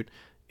Institute,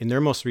 in their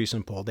most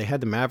recent poll, they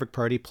had the Maverick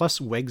Party plus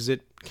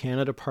Wexit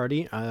Canada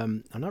Party.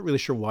 I'm not really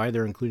sure why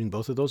they're including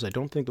both of those. I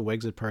don't think the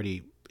Wexit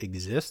Party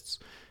exists.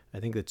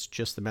 I think it's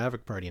just the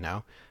Maverick Party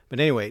now.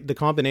 But anyway, the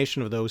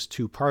combination of those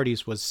two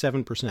parties was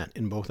 7%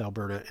 in both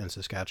Alberta and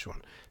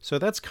Saskatchewan. So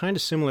that's kind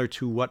of similar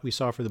to what we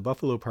saw for the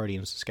Buffalo Party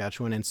in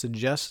Saskatchewan, and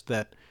suggests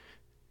that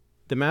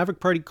the Maverick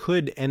Party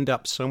could end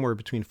up somewhere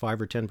between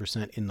 5 or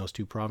 10% in those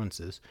two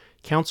provinces.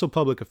 Council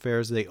Public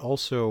Affairs, they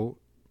also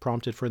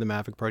prompted for the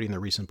Maverick Party in the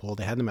recent poll.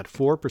 They had them at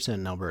 4%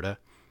 in Alberta,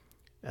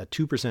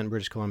 2% in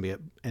British Columbia,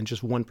 and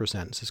just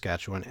 1% in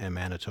Saskatchewan and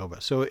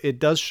Manitoba. So it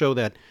does show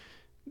that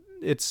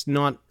it's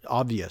not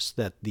obvious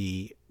that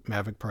the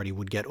Maverick Party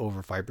would get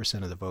over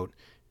 5% of the vote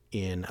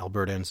in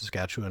Alberta and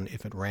Saskatchewan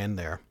if it ran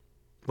there.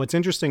 What's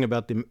interesting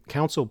about the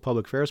Council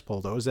Public Affairs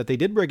poll, though, is that they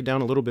did break it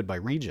down a little bit by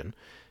region,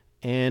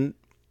 and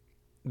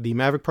the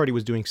Maverick Party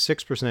was doing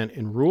 6%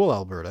 in rural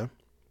Alberta,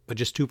 but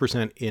just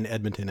 2% in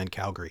Edmonton and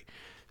Calgary.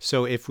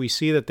 So if we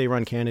see that they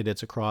run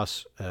candidates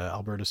across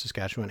Alberta,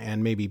 Saskatchewan,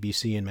 and maybe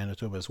BC and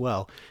Manitoba as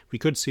well, we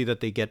could see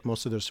that they get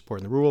most of their support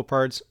in the rural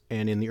parts,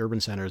 and in the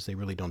urban centers, they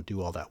really don't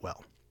do all that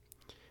well.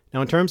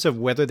 Now, in terms of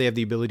whether they have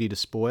the ability to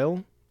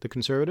spoil the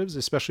Conservatives,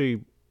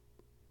 especially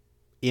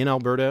in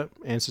Alberta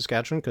and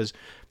Saskatchewan, because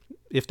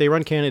if they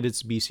run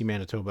candidates BC,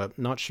 Manitoba,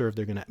 not sure if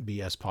they're going to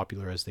be as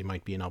popular as they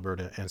might be in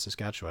Alberta and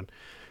Saskatchewan.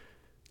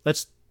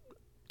 Let's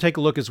take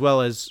a look as well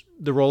as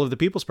the role of the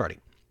People's Party.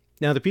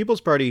 Now, the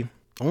People's Party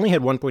only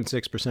had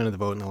 1.6% of the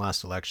vote in the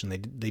last election.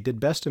 They did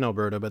best in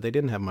Alberta, but they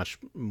didn't have much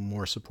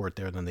more support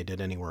there than they did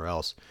anywhere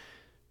else.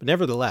 But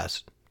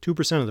nevertheless,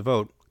 2% of the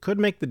vote could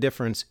make the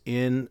difference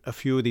in a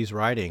few of these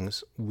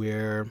ridings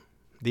where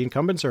the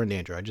incumbents are in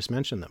danger. I just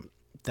mentioned them.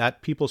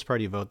 That People's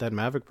Party vote, that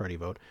Maverick Party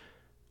vote,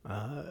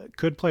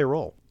 could play a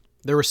role.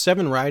 There were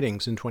 7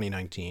 ridings in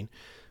 2019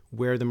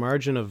 where the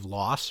margin of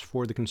loss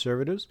for the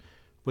Conservatives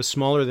was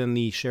smaller than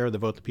the share of the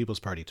vote the People's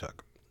Party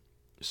took.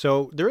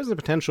 So there is the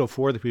potential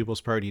for the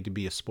People's Party to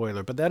be a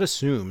spoiler, but that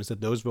assumes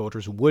that those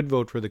voters would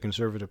vote for the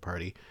Conservative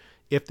Party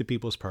if the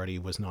People's Party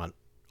was not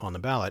on the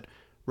ballot,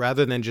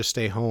 rather than just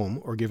stay home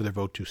or give their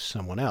vote to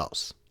someone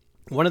else.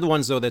 One of the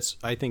ones, though, that's,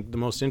 I think, the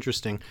most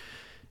interesting,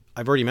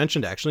 I've already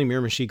mentioned, actually,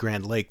 Miramichi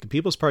Grand Lake. The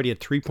People's Party had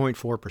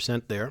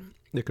 3.4% there.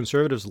 The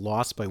Conservatives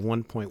lost by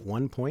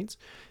 1.1 points.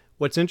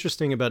 What's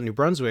interesting about New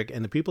Brunswick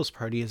and the People's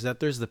Party is that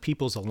there's the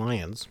People's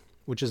Alliance,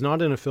 which is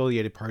not an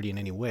affiliated party in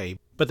any way.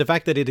 But the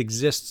fact that it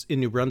exists in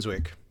New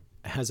Brunswick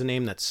has a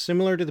name that's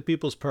similar to the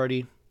People's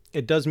Party.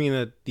 It does mean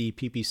that the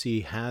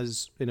PPC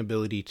has an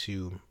ability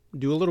to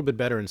do a little bit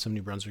better in some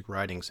New Brunswick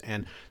ridings.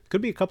 And there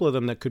could be a couple of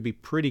them that could be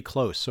pretty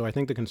close. So I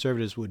think the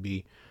Conservatives would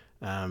be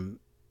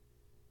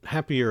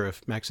happier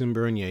if Maxime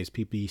Bernier's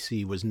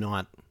PPC was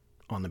not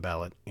on the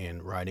ballot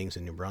in ridings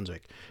in New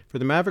Brunswick. For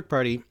the Maverick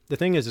Party, the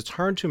thing is, it's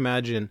hard to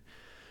imagine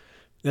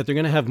that they're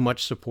going to have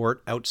much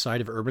support outside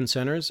of urban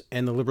centers,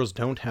 and the Liberals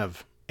don't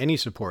have any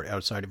support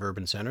outside of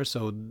urban centers,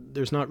 so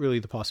there's not really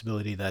the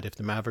possibility that if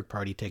the Maverick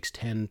Party takes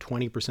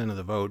 10-20% of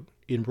the vote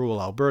in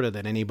rural Alberta,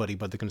 that anybody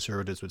but the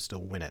Conservatives would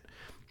still win it.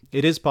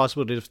 It is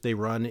possible that if they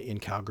run in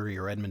Calgary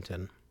or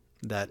Edmonton,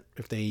 that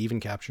if they even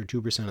capture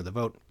 2% of the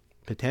vote,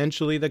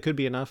 potentially that could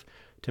be enough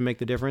to make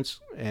the difference,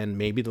 and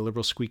maybe the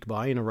Liberals squeak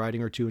by in a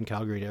riding or two in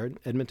Calgary and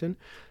Edmonton.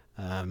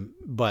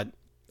 But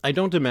I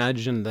don't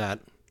imagine that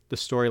the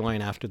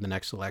storyline after the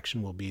next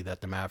election will be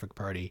that the Maverick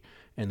Party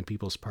and the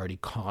People's Party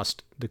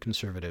cost the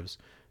Conservatives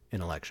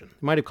an election.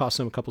 It might have cost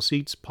them a couple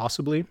seats,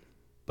 possibly,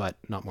 but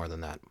not more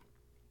than that.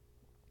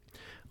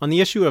 On the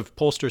issue of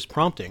pollsters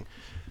prompting,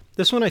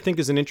 this one I think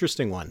is an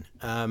interesting one.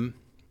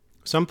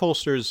 Some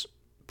pollsters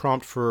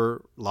prompt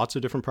for lots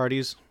of different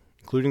parties,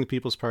 including the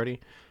People's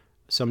Party.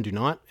 Some do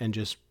not, and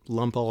just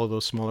lump all of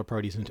those smaller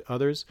parties into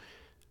others.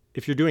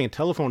 If you're doing a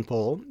telephone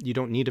poll, you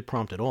don't need to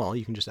prompt at all.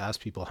 You can just ask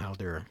people how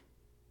they're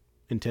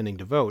intending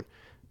to vote,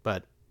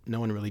 but no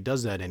one really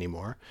does that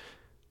anymore.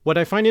 What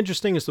I find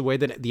interesting is the way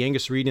that the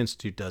Angus Reid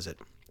Institute does it.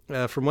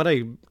 From what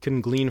I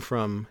can glean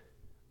from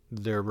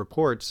their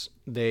reports,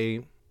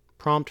 they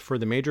prompt for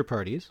the major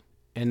parties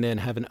and then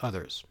have an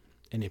others.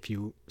 And if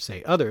you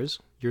say others,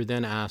 you're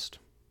then asked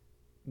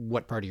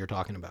what party you're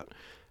talking about.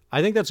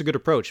 I think that's a good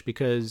approach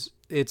because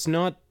it's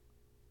not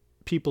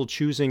people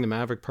choosing the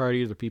Maverick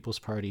Party or the People's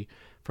Party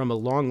from a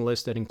long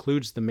list that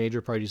includes the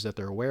major parties that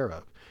they're aware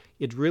of.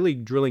 It's really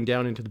drilling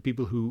down into the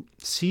people who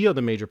see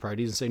other major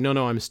parties and say,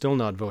 no, I'm still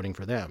not voting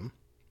for them,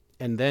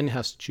 and then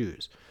has to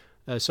choose.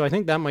 So I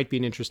think that might be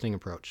an interesting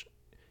approach.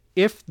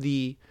 If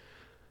the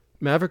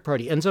Maverick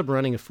Party ends up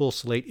running a full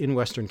slate in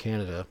Western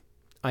Canada,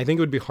 I think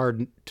it would be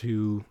hard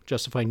to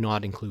justify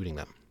not including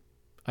them.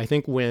 I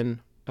think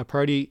when a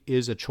party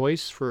is a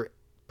choice for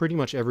pretty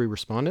much every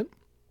respondent,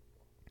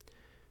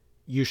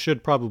 you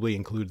should probably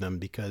include them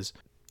because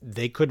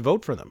they could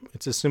vote for them.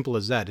 It's as simple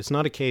as that. It's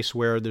not a case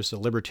where there's a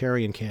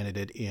libertarian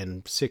candidate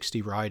in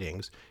 60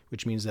 ridings,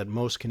 which means that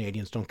most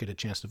Canadians don't get a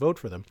chance to vote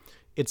for them.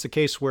 It's a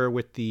case where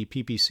with the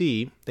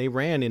PPC, they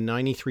ran in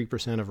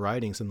 93% of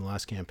ridings in the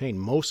last campaign.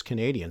 Most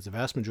Canadians, the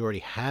vast majority,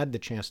 had the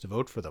chance to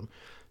vote for them.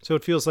 So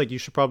it feels like you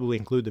should probably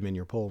include them in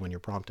your poll when you're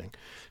prompting.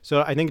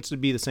 So I think it's to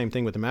be the same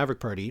thing with the Maverick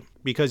Party,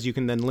 because you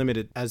can then limit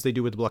it, as they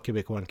do with the Bloc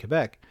Québécois in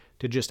Quebec,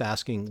 to just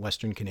asking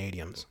Western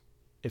Canadians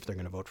if they're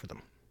going to vote for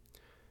them.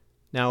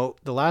 Now,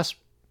 the last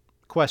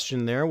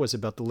question there was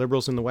about the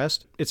Liberals in the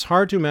West. It's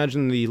hard to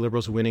imagine the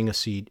Liberals winning a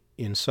seat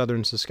in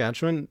southern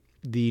Saskatchewan.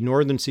 The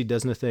northern seat,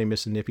 Desnethé,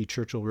 Missinippi,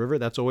 Churchill River,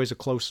 that's always a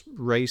close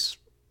race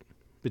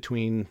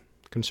between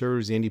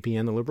Conservatives, the NDP,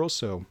 and the Liberals,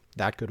 so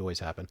that could always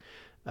happen.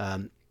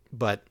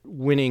 But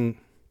winning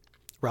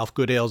Ralph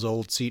Goodale's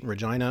old seat in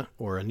Regina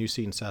or a new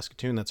seat in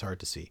Saskatoon, that's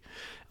hard to see.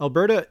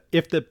 Alberta,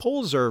 if the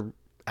polls are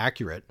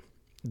accurate,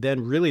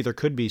 then really there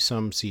could be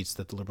some seats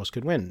that the Liberals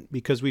could win,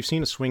 because we've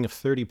seen a swing of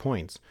 30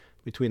 points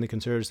between the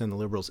Conservatives and the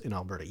Liberals in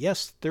Alberta.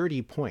 Yes,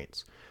 30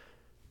 points.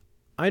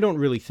 I don't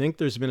really think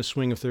there's been a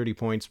swing of 30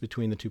 points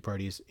between the two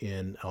parties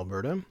in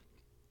Alberta.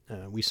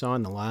 We saw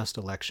in the last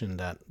election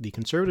that the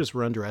Conservatives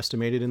were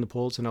underestimated in the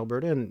polls in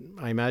Alberta, and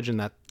I imagine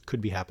that could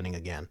be happening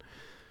again.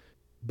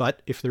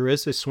 But if there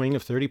is a swing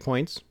of 30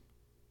 points,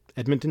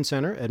 Edmonton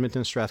Centre,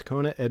 Edmonton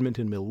Strathcona,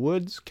 Edmonton Mill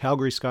Woods,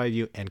 Calgary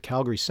Skyview, and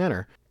Calgary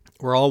Centre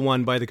were all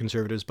won by the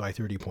Conservatives by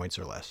 30 points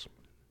or less.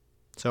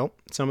 So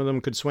some of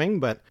them could swing,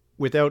 but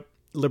without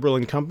Liberal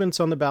incumbents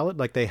on the ballot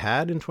like they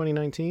had in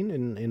 2019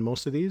 in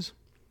most of these,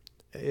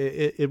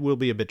 it will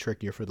be a bit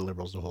trickier for the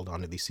Liberals to hold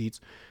on to these seats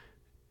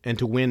and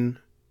to win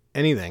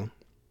anything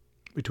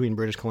between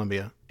British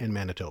Columbia and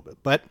Manitoba.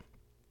 But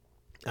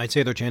I'd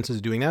say their chances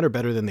of doing that are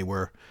better than they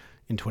were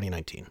in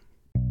 2019.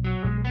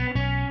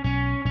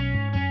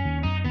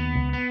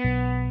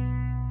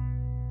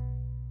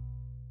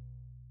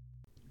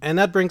 And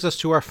that brings us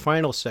to our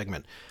final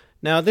segment.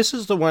 Now, this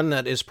is the one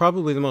that is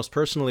probably the most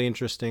personally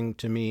interesting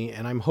to me,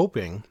 and I'm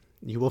hoping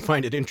you will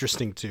find it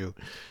interesting too.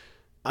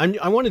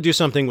 I want to do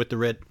something with the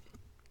writ,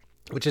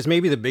 which is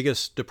maybe the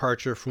biggest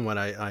departure from what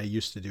I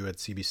used to do at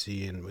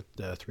CBC and with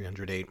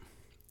 308,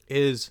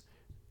 is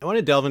I want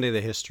to delve into the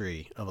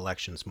history of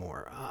elections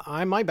more.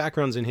 My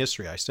background's in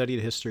history. I studied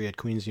history at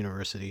Queen's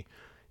University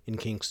in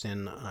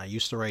Kingston. I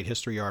used to write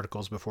history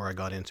articles before I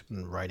got into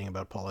writing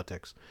about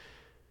politics.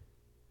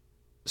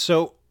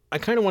 So I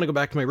kind of want to go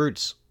back to my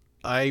roots.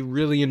 I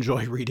really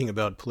enjoy reading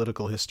about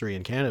political history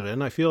in Canada,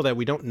 and I feel that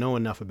we don't know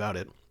enough about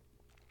it.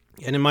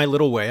 And in my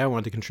little way, I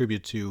want to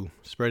contribute to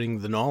spreading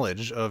the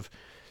knowledge of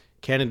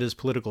Canada's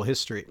political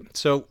history.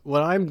 So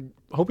what I'm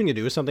hoping to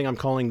do is something I'm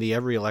calling the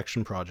Every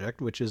Election Project,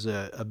 which is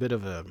a bit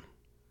of a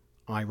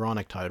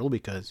ironic title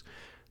because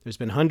there's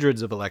been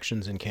hundreds of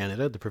elections in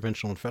Canada at the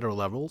provincial and federal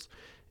levels,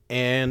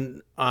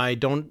 and I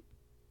don't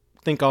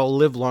think I'll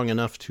live long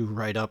enough to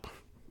write up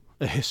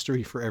a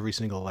history for every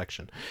single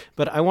election.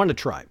 But I want to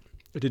try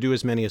to do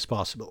as many as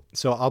possible.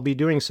 So I'll be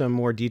doing some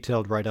more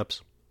detailed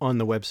write-ups on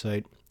the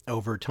website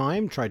over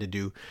time.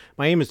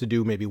 My aim is to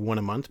do maybe one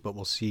a month, but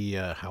we'll see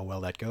how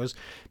well that goes.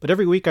 But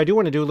every week I do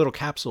want to do little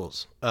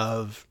capsules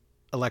of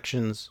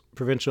elections,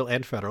 provincial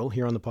and federal,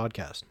 here on the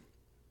podcast.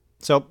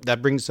 So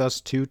that brings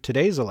us to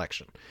today's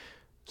election.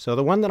 So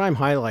the one that I'm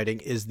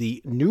highlighting is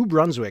the New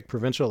Brunswick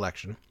provincial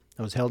election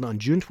that was held on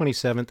June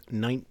 27th,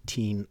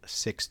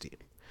 1960.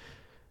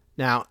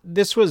 Now,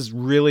 this was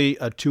really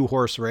a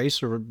two-horse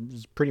race, or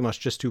pretty much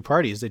just two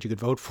parties that you could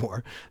vote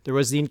for. There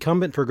was the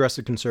incumbent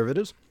Progressive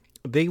Conservatives.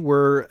 They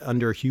were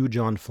under Hugh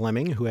John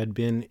Fleming, who had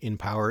been in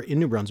power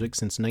in New Brunswick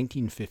since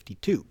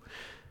 1952.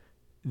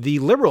 The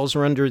Liberals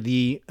were under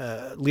the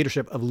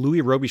leadership of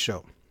Louis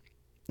Robichaud.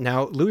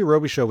 Now, Louis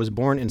Robichaud was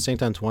born in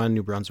Saint-Antoine,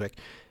 New Brunswick,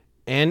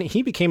 and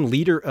he became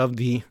leader of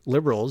the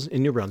Liberals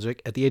in New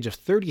Brunswick at the age of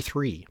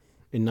 33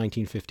 in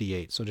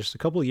 1958, so just a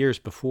couple of years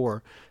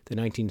before the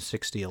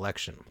 1960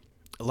 election.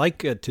 Like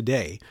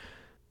today,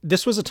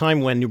 this was a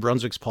time when New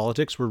Brunswick's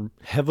politics were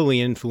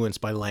heavily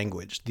influenced by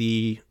language.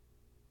 The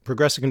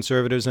Progressive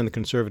Conservatives and the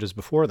Conservatives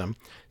before them,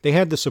 they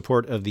had the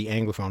support of the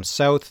Anglophone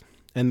South,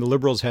 and the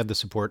Liberals had the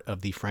support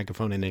of the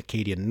Francophone and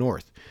Acadian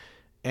North.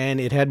 And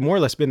it had more or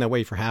less been that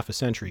way for half a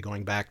century,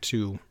 going back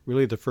to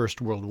really the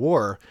First World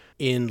War.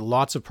 In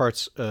lots of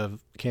parts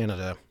of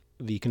Canada,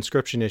 the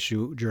conscription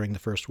issue during the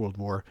First World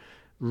War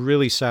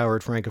really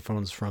soured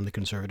Francophones from the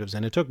Conservatives,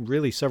 and it took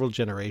really several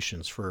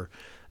generations for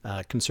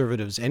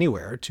Conservatives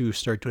anywhere to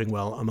start doing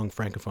well among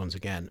Francophones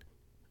again.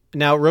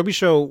 Now,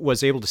 Robichaud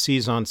was able to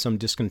seize on some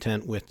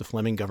discontent with the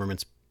Fleming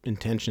government's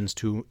intentions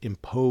to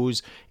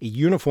impose a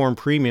uniform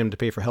premium to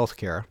pay for health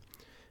care,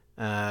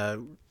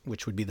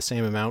 which would be the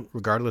same amount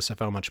regardless of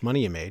how much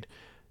money you made.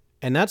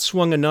 And that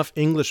swung enough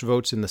English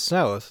votes in the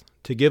South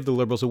to give the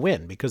Liberals a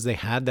win because they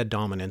had that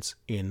dominance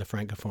in the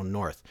Francophone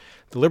North.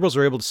 The Liberals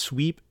were able to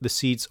sweep the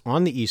seats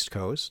on the East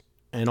Coast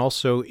and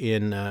also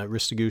in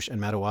Ristigouche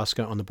and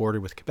Madawaska on the border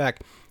with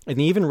Quebec. And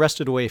they even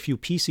wrested away a few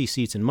PC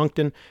seats in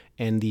Moncton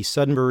and the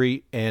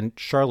Sudbury and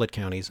Charlotte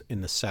counties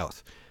in the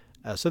South.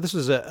 So this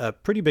was a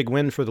pretty big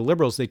win for the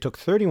Liberals. They took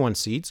 31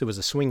 seats. It was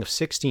a swing of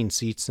 16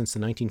 seats since the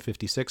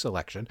 1956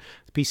 election.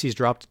 The PCs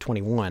dropped to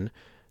 21.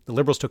 The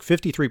Liberals took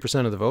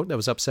 53% of the vote. That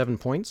was up 7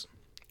 points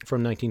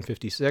from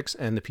 1956.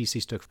 And the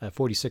PCs took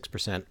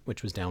 46%,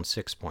 which was down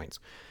 6 points.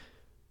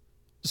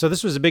 So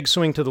this was a big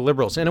swing to the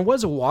Liberals. And it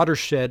was a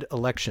watershed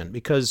election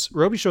because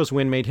Robichaud's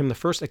win made him the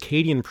first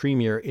Acadian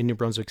premier in New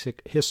Brunswick's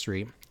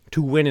history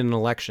to win an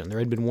election. There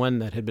had been one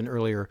that had been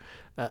earlier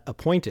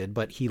appointed,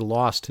 but he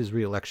lost his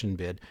re-election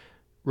bid.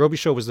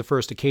 Robichaud was the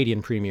first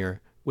Acadian premier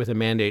with a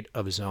mandate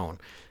of his own.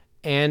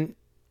 And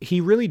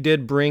he really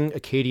did bring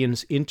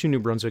Acadians into New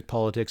Brunswick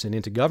politics and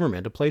into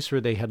government, a place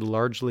where they had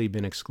largely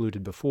been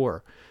excluded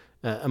before.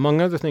 Among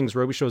other things,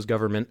 Robichaud's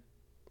government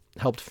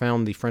helped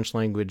found the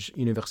French-language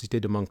Université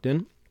de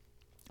Moncton,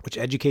 which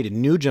educated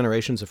new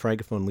generations of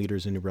Francophone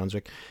leaders in New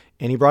Brunswick,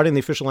 and he brought in the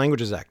Official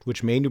Languages Act,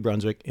 which made New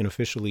Brunswick an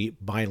officially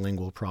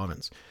bilingual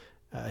province.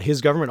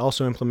 His government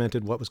also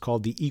implemented what was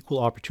called the Equal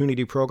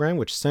Opportunity Program,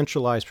 which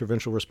centralized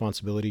provincial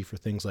responsibility for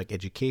things like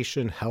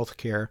education,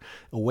 healthcare,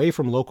 away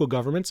from local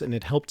governments, and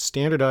it helped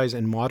standardize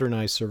and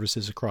modernize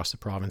services across the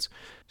province.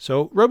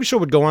 So Robichaud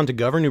would go on to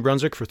govern New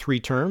Brunswick for 3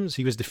 terms.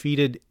 He was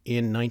defeated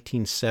in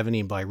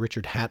 1970 by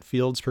Richard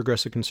Hatfield's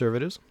Progressive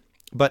Conservatives.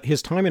 But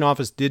his time in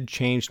office did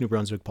change New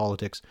Brunswick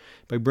politics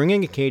by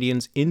bringing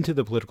Acadians into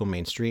the political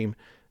mainstream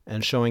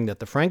and showing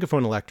that the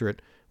Francophone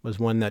electorate was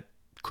one that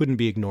couldn't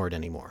be ignored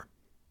anymore.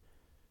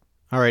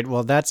 All right,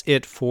 well, that's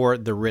it for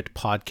the RIT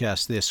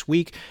podcast this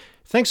week.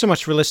 Thanks so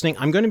much for listening.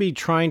 I'm going to be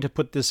trying to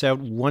put this out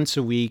once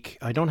a week.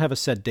 I don't have a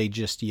set date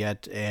just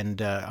yet,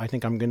 and I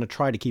think I'm going to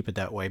try to keep it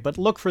that way. But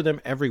look for them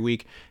every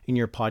week in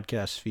your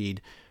podcast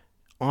feed,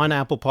 on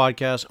Apple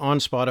Podcasts, on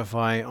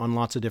Spotify, on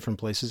lots of different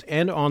places,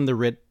 and on the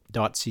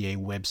RIT.ca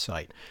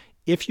website.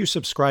 If you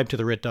subscribe to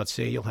the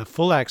RIT.ca, you'll have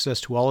full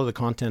access to all of the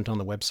content on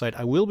the website.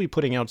 I will be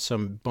putting out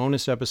some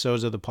bonus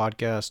episodes of the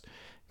podcast,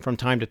 from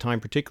time to time,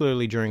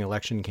 particularly during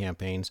election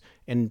campaigns,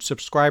 and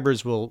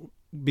subscribers will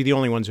be the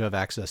only ones who have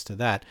access to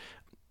that.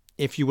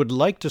 If you would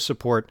like to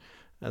support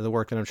the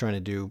work that I'm trying to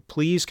do,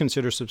 please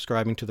consider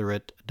subscribing to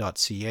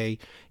thewrit.ca.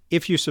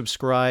 If you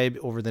subscribe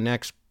over the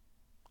next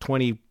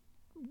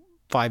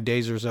 25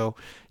 days or so,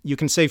 you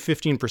can save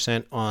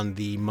 15% on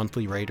the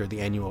monthly rate or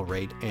the annual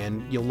rate,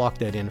 and you'll lock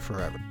that in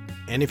forever.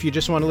 And if you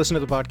just want to listen to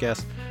the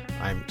podcast,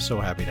 I'm so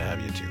happy to have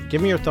you too.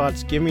 Give me your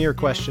thoughts, give me your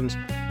questions,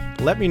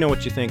 let me know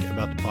what you think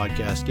about the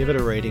podcast, give it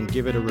a rating,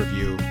 give it a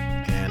review,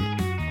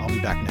 and I'll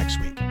be back next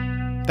week.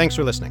 Thanks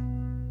for listening.